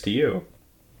Here's to You.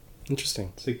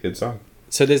 Interesting. It's a good song.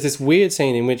 So there's this weird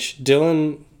scene in which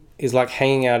Dylan is like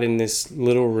hanging out in this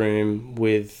little room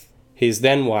with his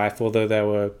then wife, although they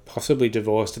were possibly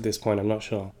divorced at this point, I'm not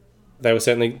sure. They were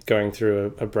certainly going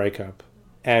through a breakup.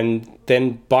 And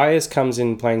then Baez comes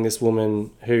in playing this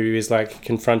woman who is like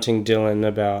confronting Dylan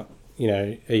about,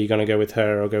 are you going to go with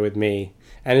her or go with me?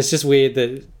 And it's just weird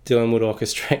that Dylan would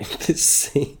orchestrate this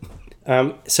scene.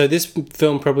 So this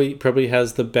film probably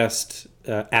has the best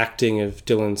acting of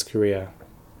Dylan's career,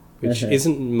 which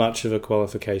isn't much of a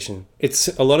qualification.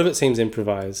 A lot of it seems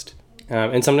improvised,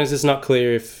 and sometimes it's not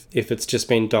clear if it's just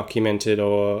been documented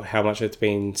or how much it's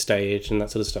been staged and that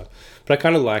sort of stuff. But I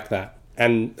kind of like that.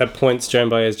 And at points, Joan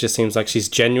Baez just seems like she's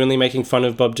genuinely making fun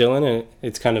of Bob Dylan, and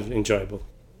it's kind of enjoyable.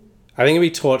 I think it'd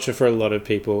be torture for a lot of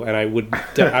people, and I would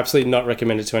absolutely not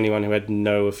recommend it to anyone who had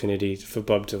no affinity for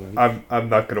Bob Dylan. I'm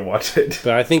not going to watch it.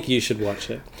 But I think you should watch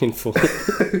it in full.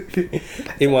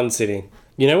 In one sitting.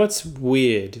 You know what's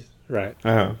weird, right?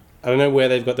 Uh-huh. I don't know where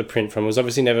they've got the print from. It was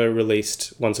obviously never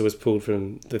released once it was pulled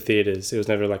from the theatres. It was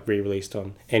never like re-released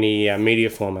on any media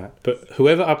format. But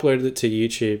whoever uploaded it to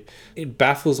YouTube, it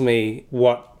baffles me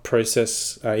what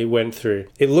process it went through.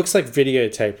 It looks like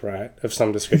videotape, right, of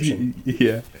some description.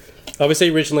 Yeah. Obviously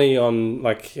originally on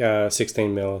like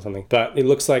 16mm or something, but it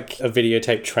looks like a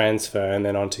videotape transfer and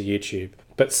then onto YouTube.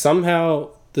 But somehow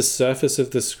the surface of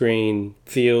the screen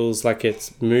feels like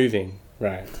it's moving,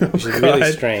 right? Which is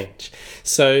really strange.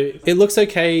 So it looks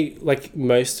okay like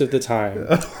most of the time.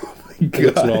 Oh my God. It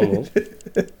looks normal.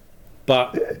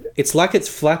 But it's like it's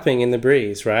flapping in the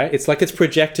breeze, right? It's like it's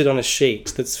projected on a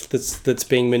sheet that's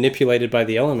being manipulated by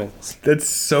the elements. That's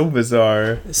so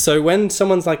bizarre. So when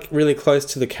someone's like really close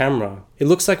to the camera, it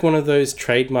looks like one of those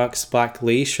trademark Spike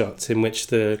Lee shots in which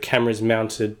the camera's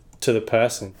mounted to the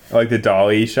person. Like the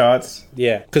dolly shots?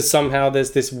 Yeah, because somehow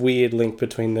there's this weird link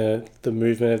between the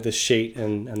movement of the sheet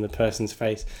and the person's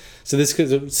face. So this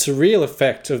is a surreal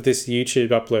effect of this YouTube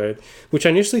upload, which I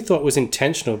initially thought was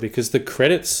intentional because the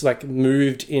credits like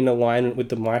moved in alignment with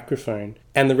the microphone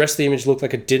and the rest of the image looked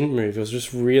like it didn't move. It was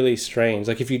just really strange.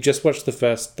 Like if you just watch the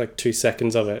first like 2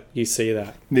 seconds of it, you see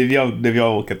that. Maybe I'll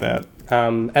look at that.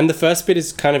 And the first bit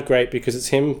is kind of great because it's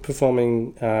him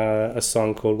performing a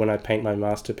song called When I Paint My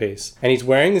Masterpiece. And he's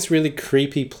wearing this really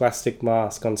creepy plastic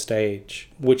mask on stage,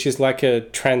 which is like a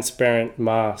transparent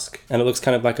mask. And it looks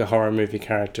kind of like a horror movie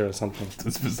character or something.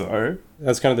 That's bizarre.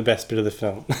 That's kind of the best bit of the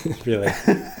film, really.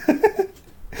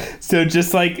 So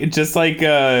just like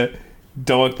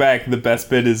Don't Look Back, the best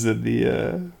bit is in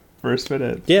the first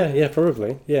minute. Yeah,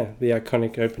 probably. Yeah, the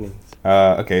iconic openings.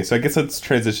 Okay, so I guess let's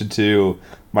transition to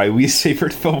my least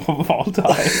favorite film of all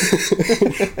time.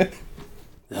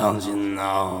 Don't you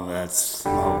know that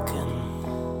smoking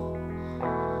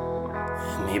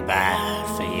can be bad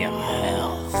for your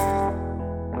health?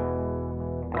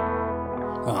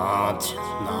 Don't you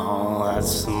know that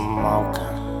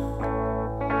smoking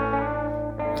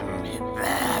can be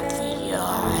bad for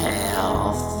your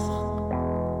health?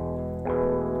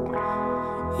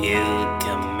 You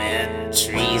commit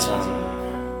treason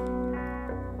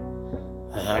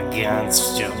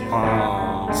against your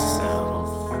own self.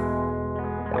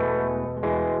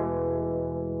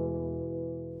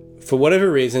 For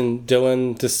whatever reason,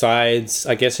 Dylan decides,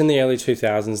 I guess in the early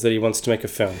 2000s, that he wants to make a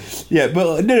film. Yeah,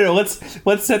 but no.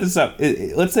 Let's set this up.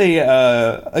 Let's say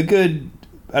a good,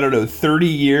 30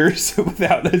 years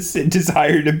without a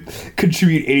desire to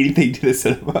contribute anything to the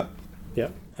cinema. Yeah.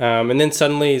 And then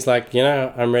suddenly he's like,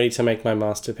 I'm ready to make my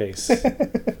masterpiece.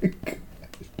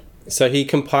 So he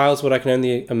compiles what I can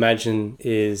only imagine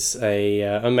is a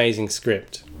amazing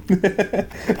script. I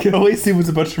can only see was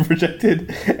a bunch of projected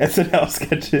SNL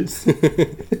sketches.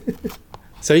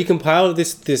 So he compiled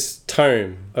this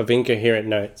tome of incoherent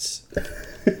notes,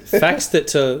 faxed it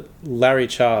to Larry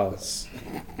Charles,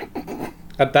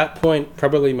 at that point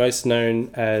probably most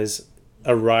known as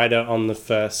a writer on the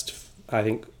first, I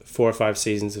think, 4 or 5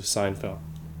 seasons of Seinfeld.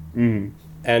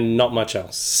 And not much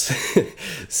else.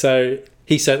 So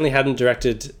he certainly hadn't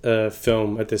directed a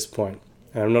film at this point.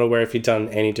 And I'm not aware if he'd done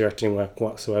any directing work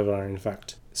whatsoever, in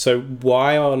fact. So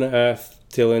why on earth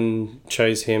Dylan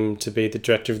chose him to be the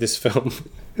director of this film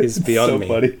is beyond me.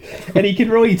 Funny. And you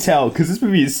can really tell, because this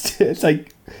movie is,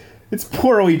 it's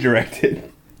poorly directed.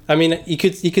 I mean, you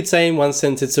could say in one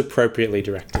sense it's appropriately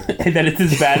directed. And that it's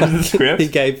as bad as the script? He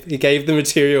gave the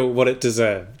material what it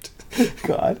deserved.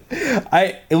 God.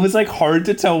 It was like hard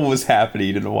to tell what was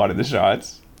happening in a lot of the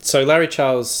shots. So Larry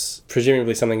Charles,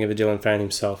 presumably something of a Dylan fan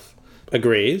himself,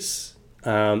 agrees,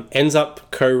 ends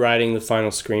up co-writing the final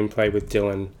screenplay with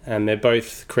Dylan, and they're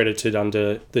both credited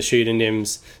under the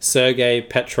pseudonyms Sergei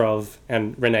Petrov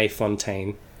and Renee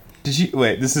Fontaine.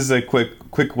 This is a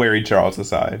quick Larry Charles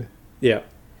aside. Yeah.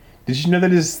 Did you know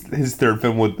that his third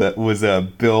film was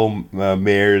Bill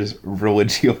Mayer's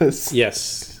Religulous?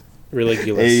 Yes,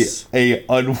 Religulous. A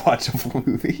unwatchable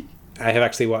movie. I have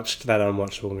actually watched that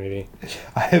unwatchable movie.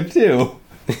 I have too.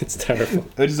 It's terrible.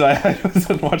 Which is why it was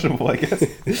unwatchable, I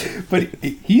guess. But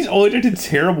he's only directed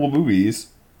terrible movies.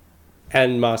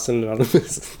 And Master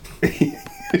Anonymous.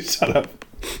 Shut up.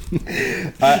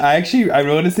 I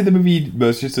really want to see the movie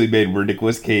most recently made where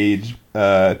Nicolas Cage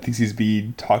thinks he's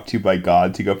being talked to by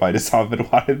God to go find Osama bin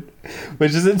Laden,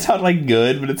 which doesn't sound like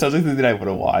good, but it sounds like something that I want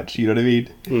to watch. You know what I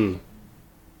mean?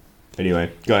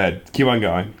 Anyway, go ahead. Keep on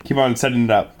going. Keep on setting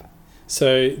it up.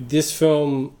 So this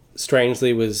film,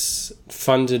 strangely, was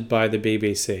funded by the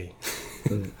BBC.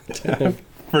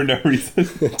 For no reason.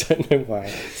 I don't know why.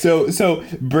 So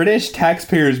British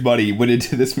taxpayers' money went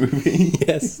into this movie.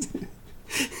 Yes.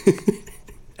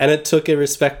 And it took a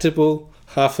respectable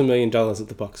 $500,000 at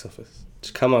the box office.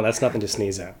 Come on, that's nothing to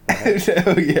sneeze at. Right?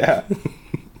 Oh, yeah.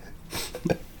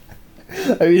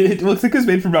 I mean, it looks like it was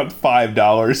made for about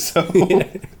 $5, so...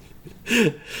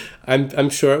 Yeah. I'm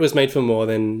sure it was made for more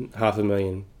than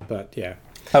 $500,000, but yeah.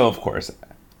 Oh, of course.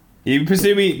 You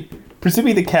presuming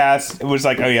the cast was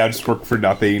like, oh yeah, I'll just work for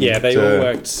nothing. Yeah, they all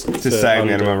worked to SAG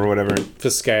minimum or whatever. For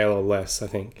scale or less, I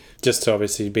think. Just to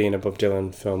obviously be in a Bob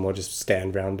Dylan film or just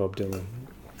stand around Bob Dylan.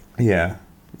 Yeah.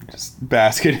 Just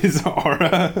bask in his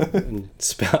aura. And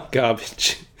spout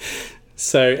garbage.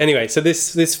 So anyway, so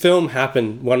this film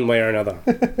happened one way or another.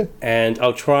 And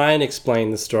I'll try and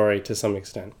explain the story to some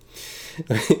extent.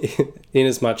 In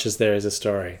as much as there is a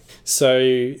story.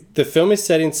 So the film is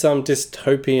set in some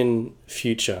dystopian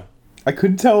future. I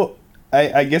couldn't tell.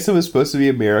 I guess it was supposed to be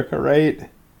America, right?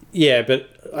 Yeah, but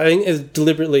I think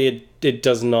deliberately it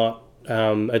does not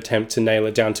attempt to nail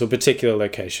it down to a particular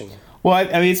location. Well, I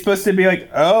mean, it's supposed to be like,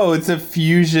 oh, it's a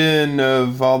fusion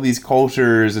of all these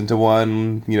cultures into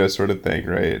one, sort of thing,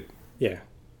 right? Yeah.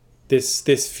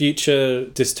 This future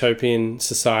dystopian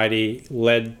society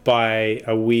led by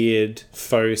a weird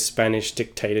faux Spanish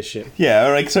dictatorship. Yeah,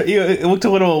 like so it looked a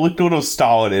little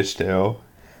Stalinish too.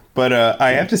 But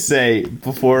I have to say,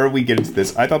 before we get into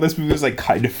this, I thought this movie was like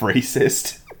kind of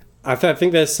racist. I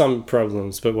think there's some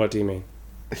problems, but what do you mean?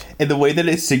 And the way that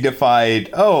it signified,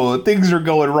 oh, things are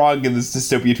going wrong in this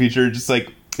dystopian future, just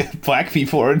like black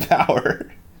people are in power.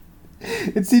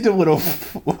 It seemed a little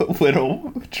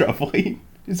troubling.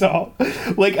 Is all.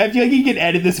 Like, I feel like you can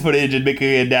edit this footage and make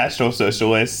a National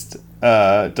Socialist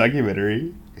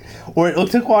documentary. Or it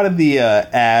looked like a lot of the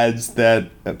ads that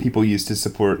people used to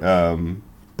support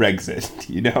Brexit,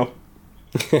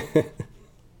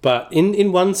 But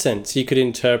in one sense, you could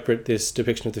interpret this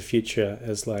depiction of the future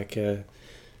as like a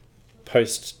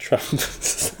post-Trump.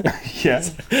 Yeah.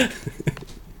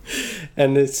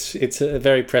 And it's a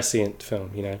very prescient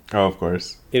film, Oh, of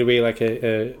course. It'll be like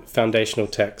a foundational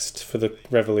text for the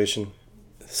revolution.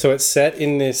 So it's set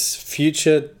in this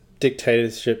future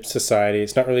dictatorship society.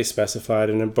 It's not really specified,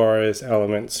 and it borrows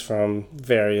elements from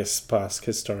various past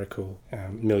historical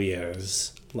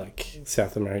milieus, like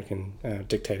South American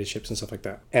dictatorships and stuff like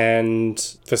that. And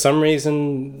for some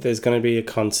reason, there's going to be a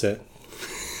concert.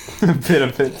 A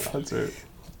benefit concert.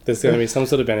 There's going to be some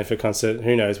sort of benefit concert.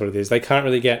 Who knows what it is? They can't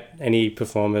really get any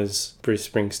performers. Bruce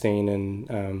Springsteen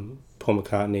and Paul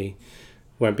McCartney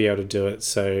won't be able to do it.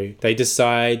 So they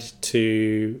decide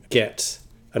to get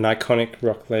an iconic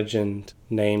rock legend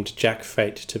named Jack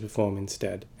Fate to perform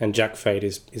instead. And Jack Fate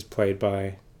is played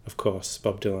by, of course,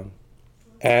 Bob Dylan.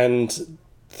 And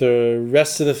the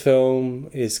rest of the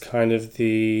film is kind of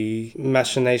the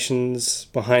machinations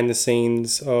behind the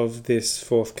scenes of this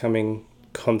forthcoming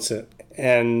concert.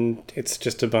 and it's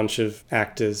just a bunch of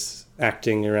actors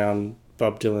acting around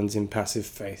Bob Dylan's impassive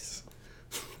face,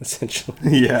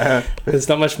 essentially. Yeah. There's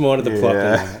not much more to the plot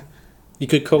than that. You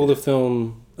could call the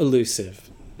film elusive,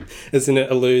 as in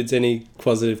it eludes any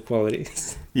positive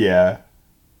qualities. Yeah,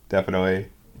 definitely.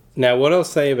 Now, what I'll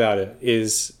say about it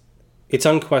is it's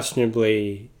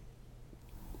unquestionably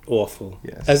awful.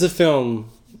 Yes. As a film,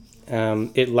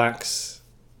 it lacks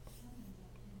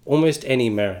almost any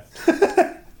merit.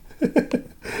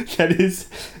 That is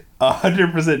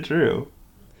 100% true.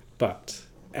 But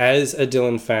as a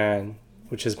Dylan fan,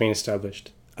 which has been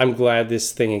established, I'm glad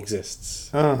this thing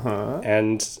exists. Uh-huh.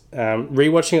 And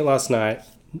rewatching it last night,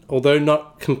 although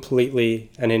not completely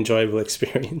an enjoyable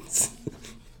experience,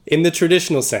 in the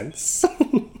traditional sense,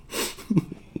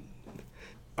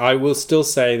 I will still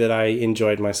say that I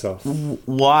enjoyed myself.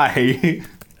 Why?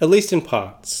 At least in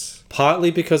parts. Partly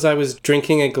because I was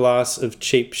drinking a glass of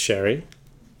cheap sherry,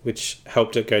 which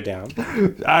helped it go down.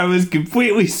 I was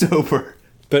completely sober.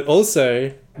 But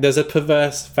also, there's a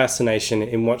perverse fascination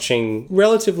in watching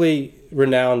relatively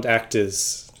renowned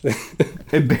actors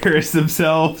Embarrass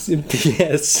themselves.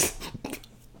 Yes.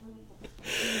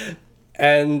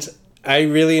 And I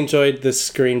really enjoyed the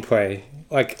screenplay.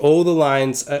 Like, all the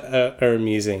lines are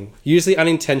amusing. Usually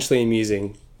unintentionally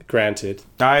amusing, granted.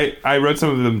 I wrote some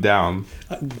of them down.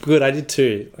 Good, I did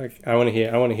too. Like, I want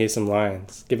to hear some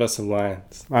lines. Give us some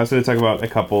lines. I was going to talk about a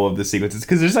couple of the sequences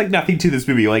because there's like nothing to this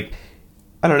movie. Like,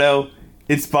 I don't know.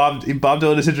 It's Bob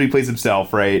Dylan essentially plays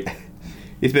himself, right?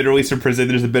 He's been released from prison.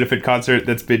 There's a benefit concert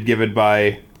that's been given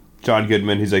by John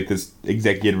Goodman, who's like this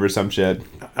executive or some shit.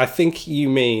 I think you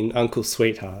mean Uncle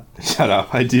Sweetheart. Shut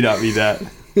up. I do not mean that.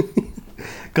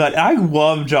 God, I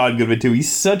love John Goodman too.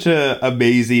 He's such an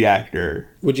amazing actor.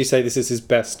 Would you say this is his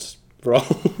best role?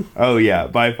 Oh yeah,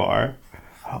 by far.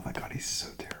 Oh my God, he's so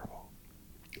terrible.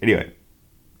 Anyway,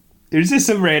 there's just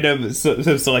some random,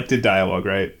 some selected dialogue,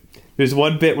 right? There's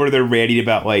one bit where they're ranting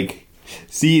about like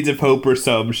seeds of hope or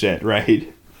some shit,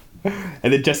 right?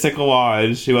 And then Jessica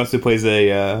Lange, who also plays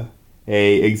a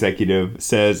executive,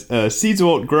 says seeds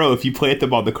won't grow if you plant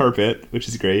them on the carpet, which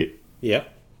is great.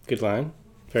 Yep, good line.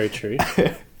 Very true.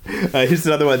 Here's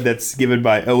another one that's given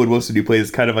by Owen Wilson, who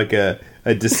plays kind of like a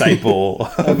disciple.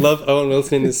 I love Owen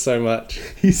Wilson in this so much.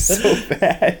 He's so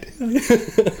bad. This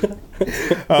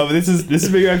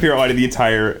is maybe my favorite line of the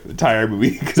entire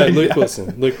movie. No, Luke Wilson.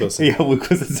 Yeah, Luke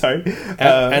Wilson. Sorry.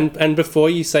 And before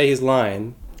you say his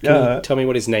line, can you tell me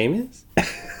what his name is?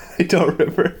 I don't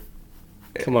remember.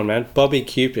 Come on, man. Bobby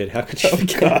Cupid. How could you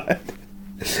forget? God.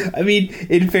 I mean,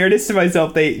 in fairness to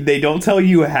myself, they don't tell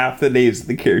you half the names of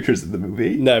the characters in the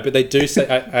movie. No, but they do say...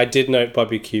 I did note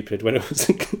Bobby Cupid when it was...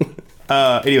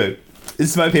 Anyway,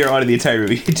 this is my favorite line of the entire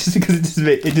movie, just because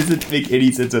it doesn't make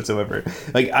any sense whatsoever.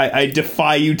 Like, I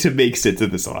defy you to make sense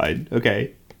of this line,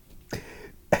 okay?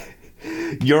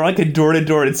 You're like a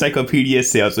door-to-door encyclopedia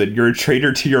salesman. You're a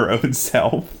traitor to your own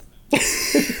self.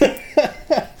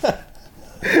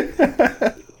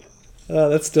 Oh,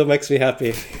 that still makes me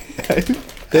happy.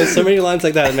 There's so many lines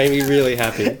like that made me really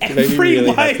happy. Every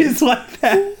line is like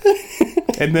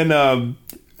that. And then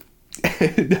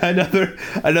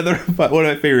another one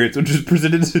of my favorites, which is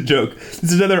presented as a joke.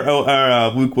 This is another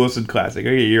Luke Wilson classic.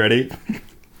 Okay, you ready?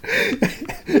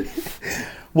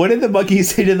 What did the monkey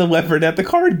say to the leopard at the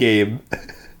card game?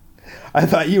 I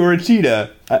thought you were a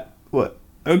cheetah. What?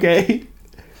 Okay.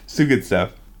 Some good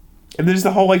stuff. And there's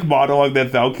the whole like monologue that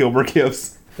Val Kilmer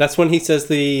gives. That's when he says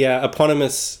the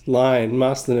eponymous line,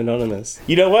 Marston Anonymous.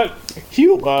 You know what?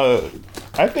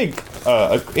 I think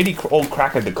any old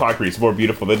crack in the concrete is more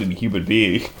beautiful than any human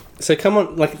being. So come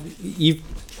on, like, you've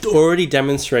already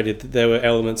demonstrated that there were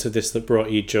elements of this that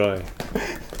brought you joy.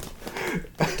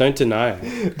 Don't deny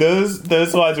it.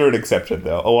 Those lines were an exception,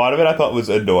 though. A lot of it I thought was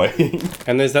annoying.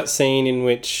 And there's that scene in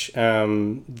which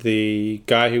the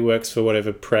guy who works for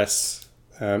whatever press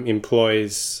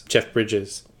employs Jeff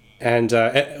Bridges. And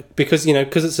because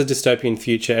it's a dystopian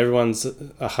future, everyone's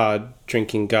a hard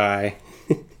drinking guy.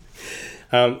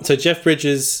 So Jeff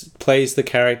Bridges plays the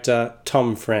character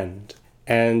Tom Friend.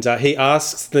 And he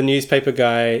asks the newspaper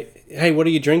guy, hey, what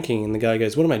are you drinking? And the guy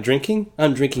goes, what am I drinking?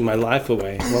 I'm drinking my life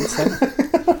away. Want some?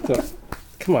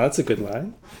 Come on, that's a good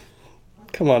line.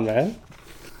 Come on, man.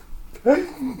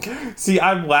 See,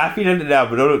 I'm laughing at it now,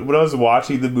 but when I was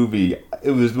watching the movie,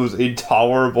 it was the most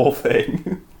intolerable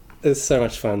thing. It's so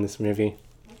much fun, this movie.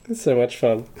 It's so much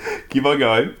fun. Keep on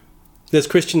going. There's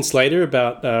Christian Slater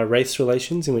about race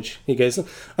relations, in which he goes,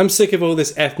 I'm sick of all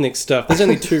this ethnic stuff. There's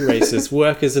only two races,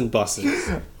 workers and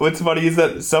bosses. What's funny is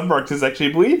that some Marxists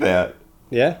actually believe that.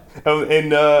 Yeah? Oh,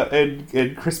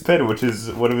 and Chris Penn, which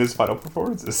is one of his final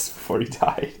performances before he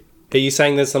died. Are you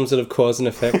saying there's some sort of cause and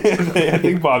effect? I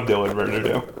think Bob Dylan murdered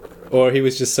him. Or he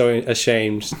was just so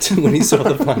ashamed when he saw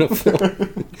the final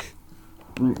film?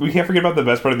 We can't forget about the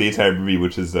best part of the entire movie,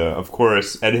 which is, of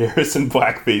course, Ed Harris in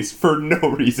blackface for no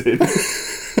reason.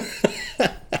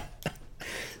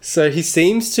 So he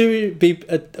seems to be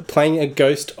playing a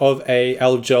ghost of a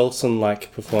Al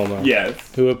Jolson-like performer.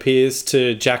 Yes. Who appears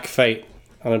to Jack Fate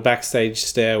on a backstage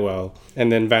stairwell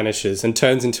and then vanishes and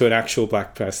turns into an actual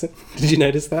black person. Did you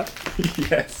notice that?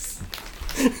 Yes.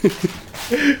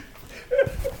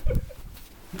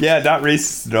 Yeah, not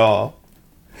racist at all.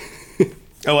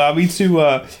 Allow me to.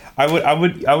 I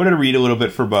want to read a little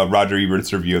bit from Roger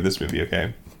Ebert's review of this movie.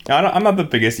 Okay, I'm not the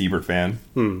biggest Ebert fan.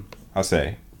 I'll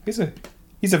say he's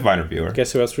a fine reviewer.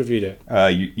 Guess who else reviewed it?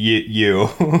 You.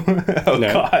 Oh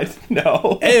No. God,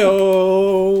 no.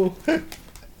 Ayo!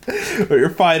 You're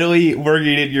finally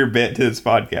working in your bit to this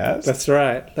podcast. That's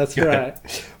right. That's right.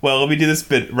 Well, let me do this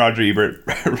bit Roger Ebert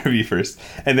review first,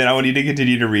 and then I want you to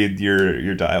continue to read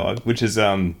your dialogue, which is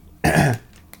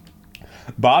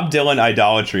Bob Dylan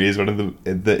idolatry is one of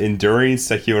the enduring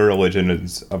secular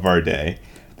religions of our day.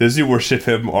 Those who worship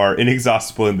him are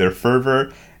inexhaustible in their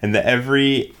fervor, and that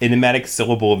every enigmatic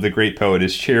syllable of the great poet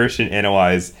is cherished and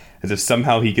analyzed as if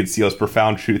somehow he conceals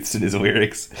profound truths in his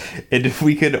lyrics. And if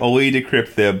we could only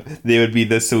decrypt them, they would be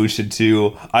the solution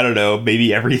to, I don't know,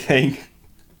 maybe everything.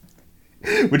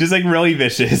 Which is like really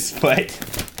vicious, but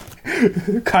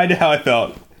kind of how I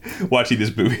felt watching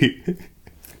this movie.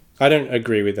 I don't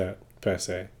agree with that per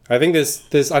se. I think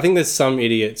there's some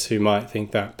idiots who might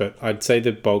think that, but I'd say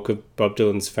the bulk of Bob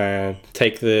Dylan's fan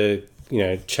take the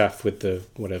chaff with the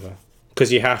whatever,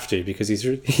 because you have to, because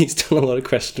he's done a lot of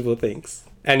questionable things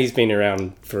and he's been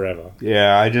around forever.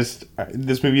 Yeah,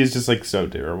 this movie is just like so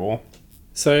terrible.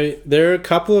 So there are a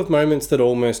couple of moments that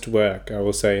almost work, I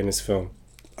will say, in this film.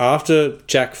 After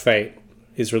Jack Fate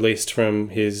is released from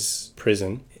his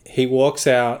prison, he walks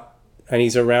out and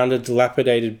he's around a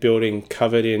dilapidated building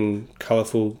covered in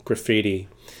colourful graffiti.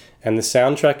 And the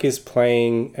soundtrack is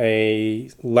playing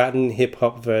a Latin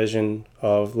hip-hop version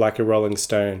of Like a Rolling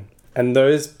Stone. And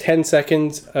those 10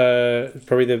 seconds are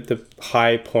probably the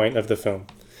high point of the film.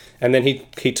 And then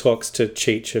he talks to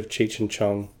Cheech of Cheech and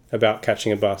Chong about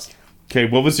catching a bus. Okay,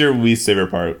 what was your least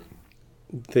favorite part?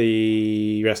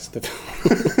 The rest of the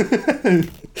film.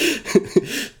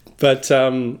 But,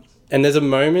 and there's a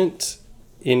moment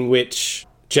in which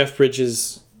Jeff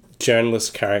Bridges'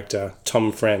 journalist character,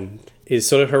 Tom Friend, is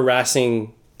sort of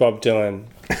harassing Bob Dylan.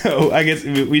 Oh, I guess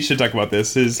we should talk about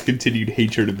this. His continued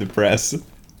hatred of the press.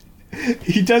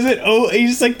 He doesn't. Oh,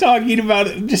 he's just like talking about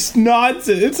it, just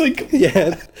nonsense. It's like,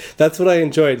 yeah, that's what I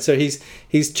enjoyed. So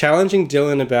he's challenging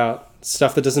Dylan about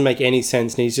stuff that doesn't make any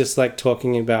sense, and he's just like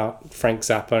talking about Frank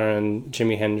Zappa and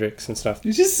Jimi Hendrix and stuff.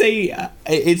 you just say.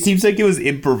 It seems like it was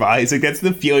improvised. Like that's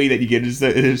the feeling that you get. It's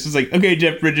just like, okay,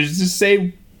 Jeff Bridges, just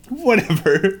say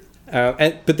whatever.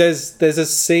 But there's a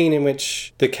scene in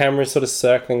which the camera is sort of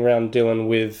circling around Dylan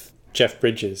with Jeff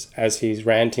Bridges as he's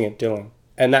ranting at Dylan,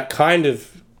 and that kind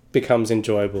of becomes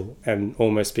enjoyable and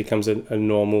almost becomes a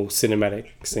normal cinematic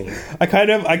scene. I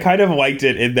kind of liked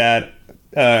it in that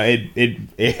I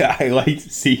like to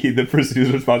see the person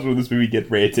who's responsible for this movie get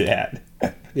ranted at.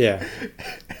 Yeah.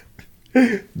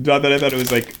 Not that I thought it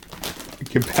was like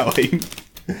compelling.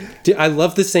 I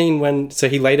love the scene when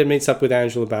he later meets up with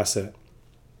Angela Bassett,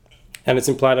 and it's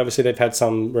implied obviously they've had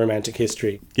some romantic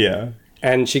history. Yeah.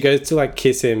 And she goes to like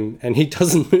kiss him, and he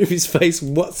doesn't move his face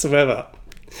whatsoever.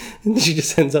 And she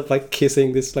just ends up like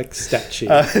kissing this like statue.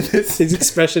 His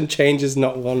expression changes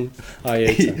not one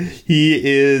iota. He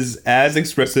is as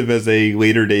expressive as a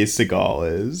later day Seagal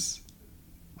is.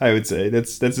 I would say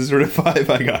that's the sort of vibe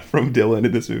I got from Dylan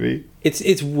in this movie.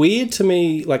 It's weird to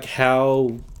me like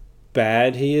how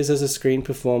bad he is as a screen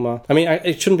performer. I mean,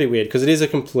 it shouldn't be weird because it is a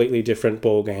completely different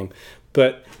ball game.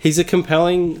 But he's a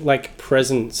compelling like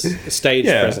presence, stage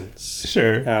presence.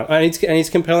 Sure. And he's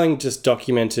compelling, just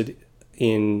documented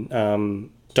in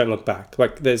Don't Look Back.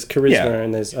 Like there's charisma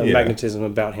and there's a magnetism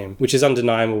about him, which is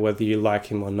undeniable whether you like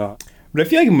him or not. But I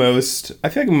feel like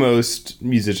most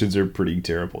musicians are pretty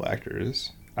terrible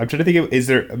actors. I'm trying to think of, is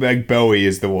there, like, Bowie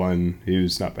is the one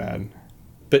who's not bad.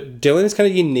 But Dylan is kind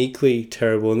of uniquely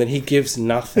terrible, and then he gives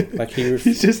nothing. Like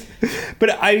he's just.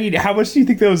 But I mean, how much do you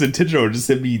think that was intentional, or just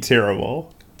to be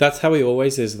terrible? That's how he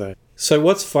always is, though. So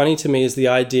what's funny to me is the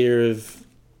idea of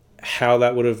how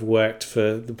that would have worked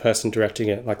for the person directing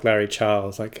it, like Larry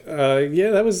Charles. Like, yeah,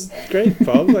 that was great,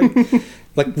 Bob.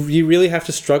 Like you really have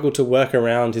to struggle to work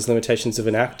around his limitations of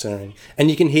an actor, and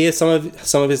you can hear some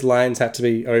of his lines had to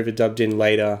be overdubbed in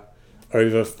later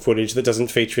over footage that doesn't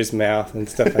feature his mouth and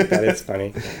stuff like that. It's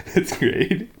funny. It's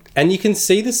great. And you can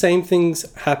see the same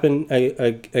things happen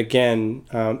again,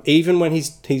 even when he's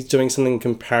doing something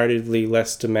comparatively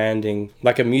less demanding,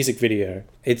 like a music video.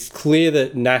 It's clear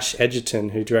that Nash Edgerton,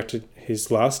 who directed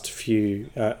his last few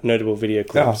notable video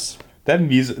clips... Oh.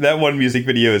 That one music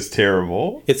video is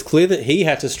terrible. It's clear that he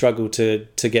had to struggle to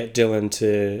get Dylan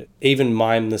to even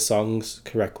mime the songs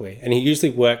correctly. And he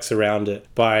usually works around it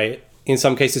by, in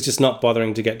some cases, just not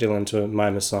bothering to get Dylan to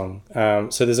mime a song.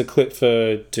 So there's a clip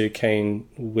for Duquesne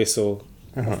Whistle,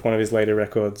 off one of his later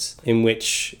records, in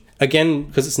which, again,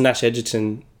 because it's Nash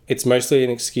Edgerton, it's mostly an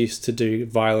excuse to do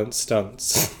violent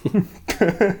stunts.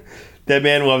 That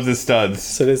man loves his stunts.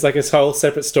 So there's like this whole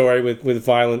separate story with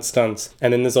violent stunts.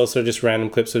 And then there's also just random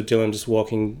clips of Dylan just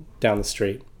walking down the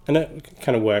street. And it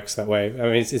kind of works that way.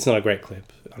 I mean, it's not a great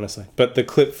clip, honestly. But the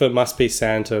clip for Must Be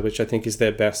Santa, which I think is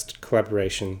their best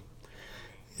collaboration,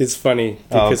 is funny.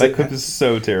 Because that clip is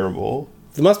so terrible.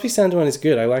 The Must Be Santa one is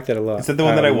good. I like that a lot. Is that the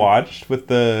one that I watched with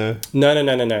the... No.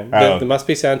 Oh. The Must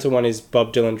Be Santa one is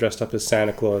Bob Dylan dressed up as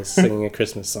Santa Claus singing a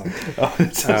Christmas song. Oh,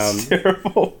 that sounds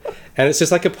terrible. And it's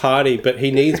just like a party, but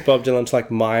he needs Bob Dylan to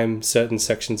like mime certain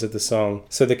sections of the song.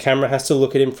 So the camera has to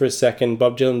look at him for a second.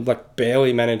 Bob Dylan like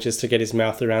barely manages to get his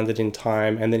mouth around it in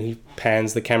time, and then he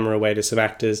pans the camera away to some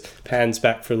actors, pans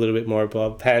back for a little bit more of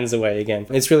Bob, pans away again.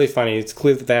 It's really funny. It's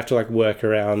clear that they have to like work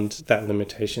around that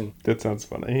limitation. That sounds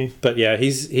funny. But yeah,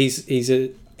 he's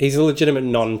a legitimate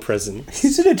non-presence.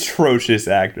 He's an atrocious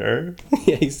actor.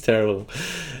 Yeah, he's terrible.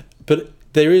 But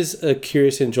there is a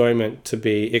curious enjoyment to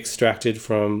be extracted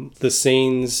from the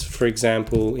scenes, for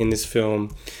example, in this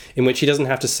film, in which he doesn't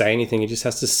have to say anything. He just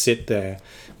has to sit there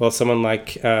while someone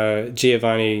like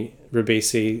Giovanni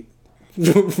Ribisi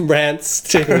rants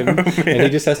to him, and he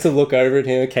just has to look over at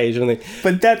him occasionally.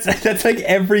 But that's like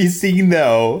every scene,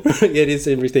 though. It is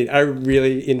everything. I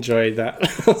really enjoyed that.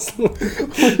 What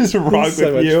is wrong with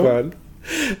so much you? fun.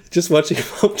 Just watching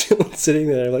Bob Dylan sitting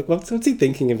there, like, what's he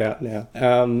thinking about now?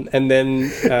 And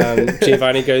then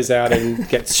Giovanni goes out and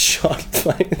gets shot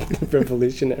by the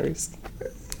revolutionaries.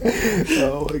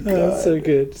 Oh my god! Oh, so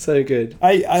good, so good.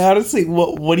 I honestly,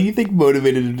 what do you think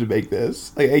motivated him to make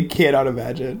this? Like, I cannot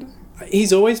imagine.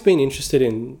 He's always been interested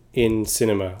in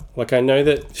cinema. Like, I know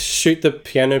that Shoot the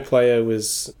Piano Player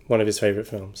was one of his favorite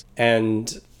films,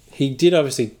 and he did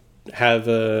obviously have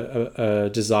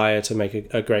a desire to make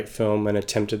a great film, and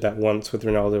attempted that once with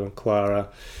Ronaldo and Clara.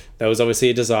 That was obviously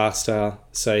a disaster,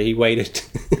 so he waited.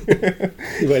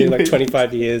 He waited like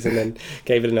 25 years and then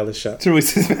gave it another shot. To release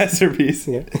his masterpiece.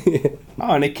 Yeah.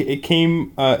 Oh, and it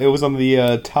came. It was on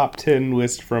the top 10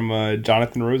 list from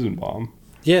Jonathan Rosenbaum.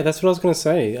 Yeah, that's what I was going to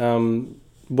say.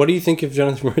 What do you think of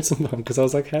Jonathan Rosenbaum? Because I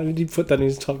was like, how did you put that in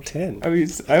his top 10? I mean,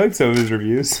 I like some of his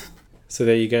reviews. So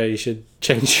there you go. You should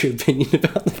change your opinion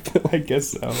about the film. I guess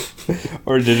so.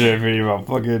 Or did your opinion about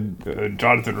fucking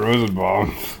Jonathan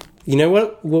Rosenbaum? You know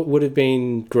what would have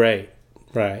been great,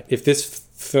 right? If this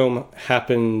film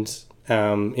happened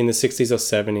in the 60s or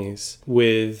 70s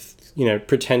with, you know,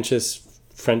 pretentious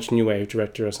French New Wave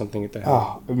director or something at the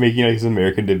helm. Oh, making like his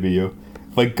American debut.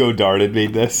 Like Godard had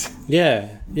made this.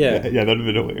 Yeah. Yeah, that would have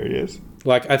been hilarious.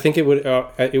 Like, I think it would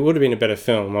have been a better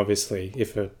film, obviously,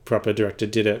 if a proper director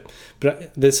did it.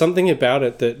 But there's something about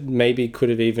it that maybe could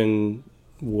have even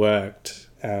worked.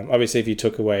 Obviously, if you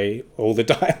took away all the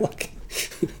dialogue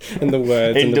and the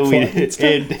words and the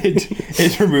plot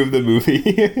and remove the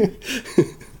movie.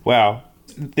 Wow,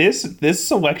 this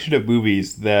selection of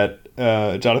movies that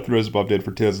Jonathan Rosenbaum did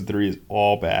for 2003 is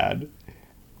all bad.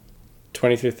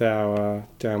 25th Hour,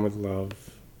 Down with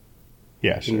Love.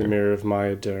 Yeah, sure. In the Mirror of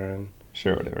Maya Deren.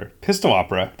 Sure, whatever. Pistol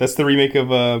Opera. That's the remake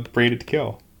of Braided to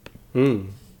Kill.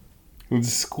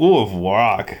 School of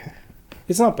Rock.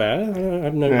 It's not bad. I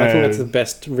think that's the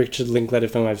best Richard Linklater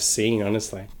film I've seen,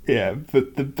 honestly. Yeah,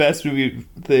 but the best movie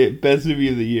of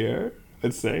the year,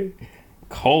 let's say,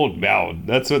 Cold Mountain.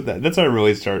 That's what I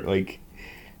really start like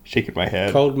shaking my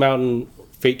head. Cold Mountain,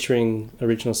 featuring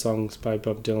original songs by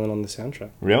Bob Dylan on the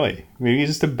soundtrack. Really? Maybe he's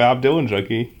just a Bob Dylan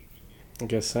junkie. I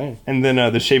guess so. And then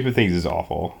The Shape of Things is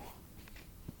awful.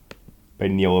 By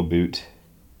Neil LaBute.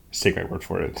 Just take my word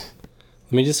for it.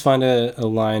 Let me just find a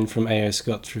line from A.O.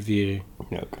 Scott's review.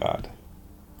 Oh, God.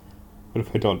 What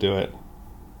if I don't do it?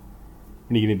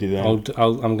 When are you going to do that?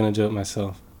 I'm going to do it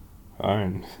myself.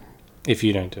 Fine. If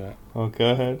you don't do it. Oh,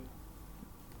 go ahead.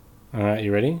 All right,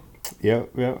 you ready?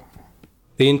 Yep.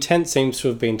 The intent seems to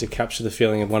have been to capture the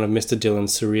feeling of one of Mr.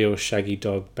 Dylan's surreal shaggy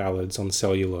dog ballads on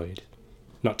celluloid.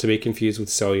 Not to be confused with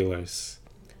cellulose.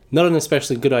 Not an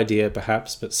especially good idea,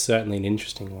 perhaps, but certainly an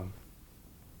interesting one.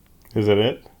 Is that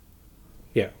it?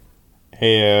 Yeah.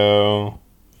 Heyo.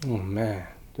 Oh, man.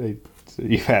 Are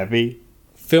you happy?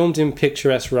 Filmed in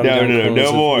picturesque rundown corners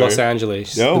of more. Los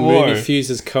Angeles, No the more. movie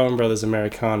fuses Coen Brothers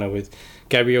Americana with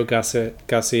Gabriel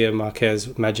Garcia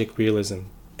Marquez magic realism.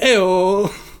 Ew! All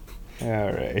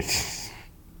right.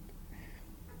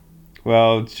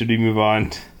 Well, should we move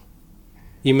on?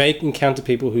 You may encounter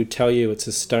people who tell you it's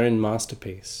a stone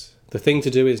masterpiece. The thing to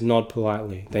do is nod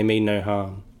politely. They mean no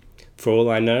harm. For all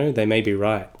I know, they may be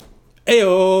right.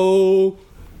 Ayo!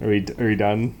 Are we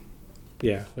done?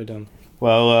 Yeah, we're done.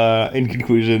 Well, in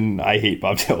conclusion, I hate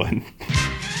Bob Dylan.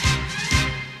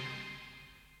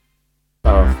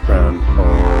 Above ground